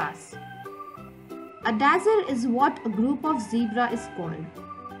eating grass. A dazzle is what a group of zebra is called.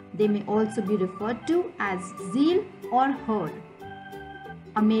 They may also be referred to as zeal or herd.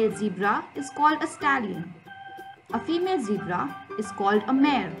 A male zebra is called a stallion. A female zebra is called a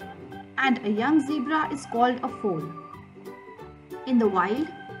mare, and a young zebra is called a foal. In the wild,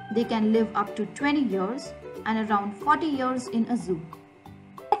 they can live up to 20 years and around 40 years in a zoo.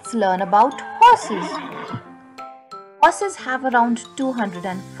 Let's learn about horses. Horses have around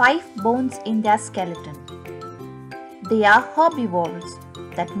 205 bones in their skeleton. They are herbivores.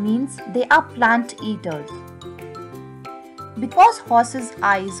 That means they are plant eaters. Because horses'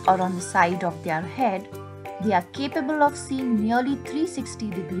 eyes are on the side of their head, they are capable of seeing nearly 360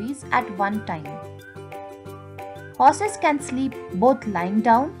 degrees at one time. Horses can sleep both lying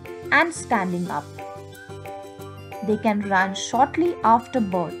down and standing up. They can run shortly after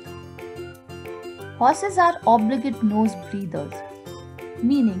birth. Horses are obligate nose breathers.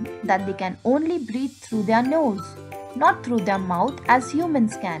 meaning that they can only breathe through their nose, not through their mouth as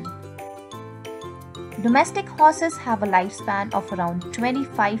humans can. Domestic horses have a lifespan of around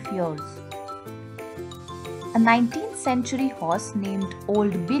 25 years. A 19th century horse named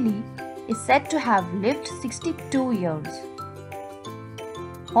Old Billy is said to have lived 62 years.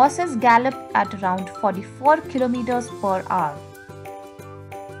 Horses gallop at around 44 kilometers per hour.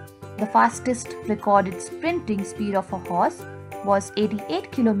 The fastest recorded sprinting speed of a horse was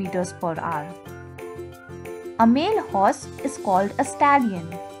 88 kilometers per hour. A male horse is called a stallion.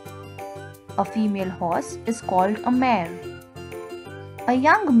 A female horse is called a mare. A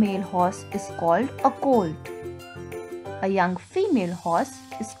young male horse is called a colt. A young female horse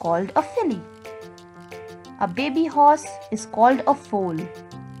is called a filly. A baby horse is called a foal.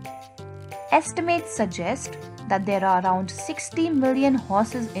 Estimates suggest that there are around 60 million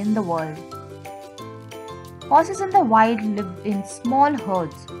horses in the world. Horses in the wild live in small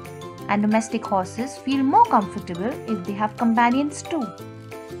herds, and domestic horses feel more comfortable if they have companions too.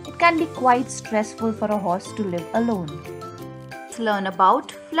 It can be quite stressful for a horse to live alone. Let's learn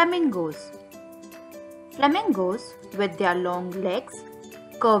about flamingos. Flamingos, with their long legs,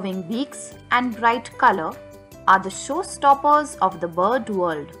 curving beaks and bright color, are the showstoppers of the bird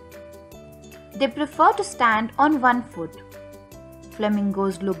world. They prefer to stand on one foot.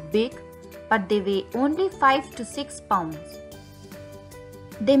 Flamingos look big, but they weigh only 5 to 6 pounds.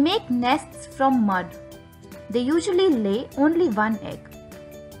 They make nests from mud. They usually lay only one egg.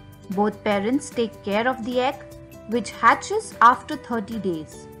 Both parents take care of the egg, which hatches after 30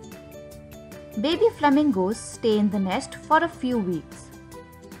 days. Baby flamingos stay in the nest for a few weeks.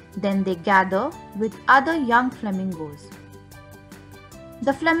 Then they gather with other young flamingos.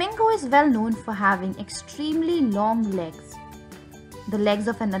 The flamingo is well known for having extremely long legs. The legs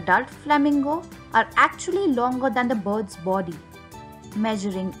of an adult flamingo are actually longer than the bird's body,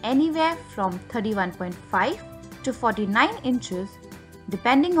 measuring anywhere from 31.5 to 49 inches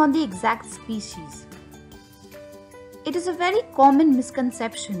depending on the exact species. It is a very common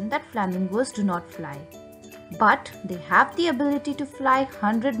misconception that flamingos do not fly, but they have the ability to fly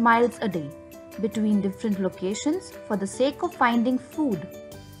 100 miles a day between different locations for the sake of finding food.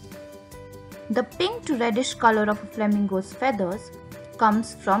 The pink to reddish color of a flamingo's feathers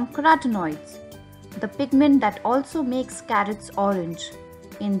comes from carotenoids, the pigment that also makes carrots orange,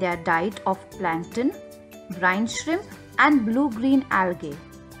 in their diet of plankton, brine shrimp and blue-green algae.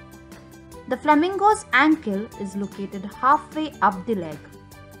 The flamingo's ankle is located halfway up the leg.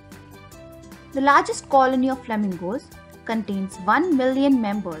 The largest colony of flamingos contains 1 million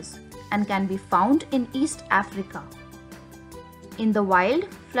members and can be found in East Africa. In the wild,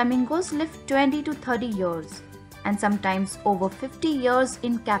 flamingos live 20 to 30 years and sometimes over 50 years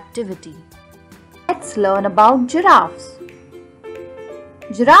in captivity. Let's learn about giraffes.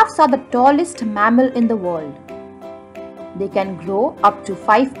 Giraffes are the tallest mammal in the world. They can grow up to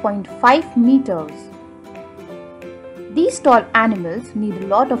 5.5 meters. These tall animals need a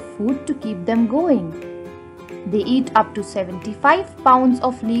lot of food to keep them going. They eat up to 75 pounds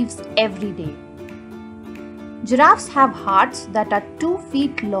of leaves every day. Giraffes have hearts that are 2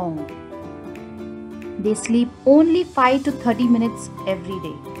 feet long. They sleep only 5 to 30 minutes every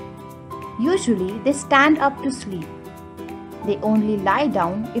day. Usually they stand up to sleep. They only lie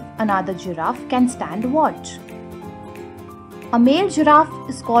down if another giraffe can stand watch. A male giraffe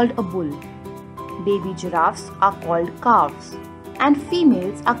is called a bull. Baby giraffes are called calves and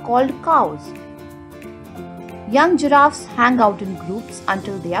females are called cows. Young giraffes hang out in groups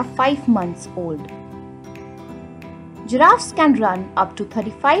until they are 5 months old. Giraffes can run up to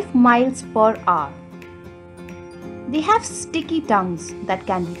 35 miles per hour. They have sticky tongues that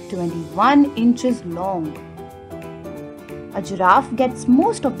can be 21 inches long. A giraffe gets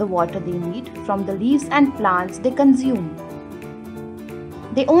most of the water they need from the leaves and plants they consume.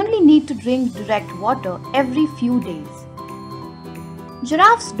 They only need to drink direct water every few days.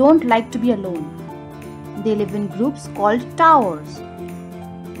 Giraffes don't like to be alone. They live in groups called towers.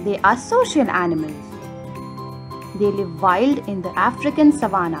 They are social animals. They live wild in the African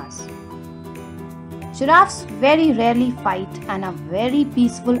savannas. Giraffes very rarely fight and are very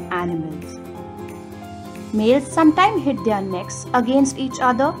peaceful animals. Males sometimes hit their necks against each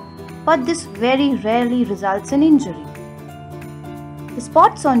other, but this very rarely results in injury. The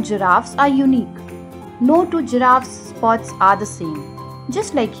spots on giraffes are unique. No two giraffes' spots are the same.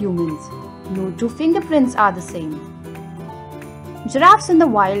 Just like humans, no two fingerprints are the same. Giraffes in the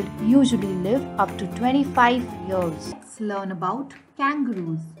wild usually live up to 25 years. Let's learn about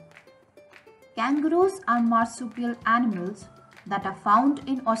kangaroos. Kangaroos are marsupial animals that are found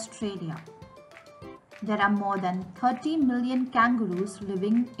in Australia. There are more than 30 million kangaroos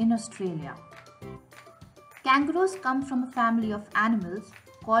living in Australia. Kangaroos come from a family of animals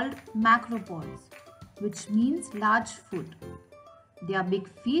called macropods, which means large foot. Their big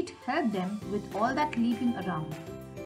feet help them with all that leaping around.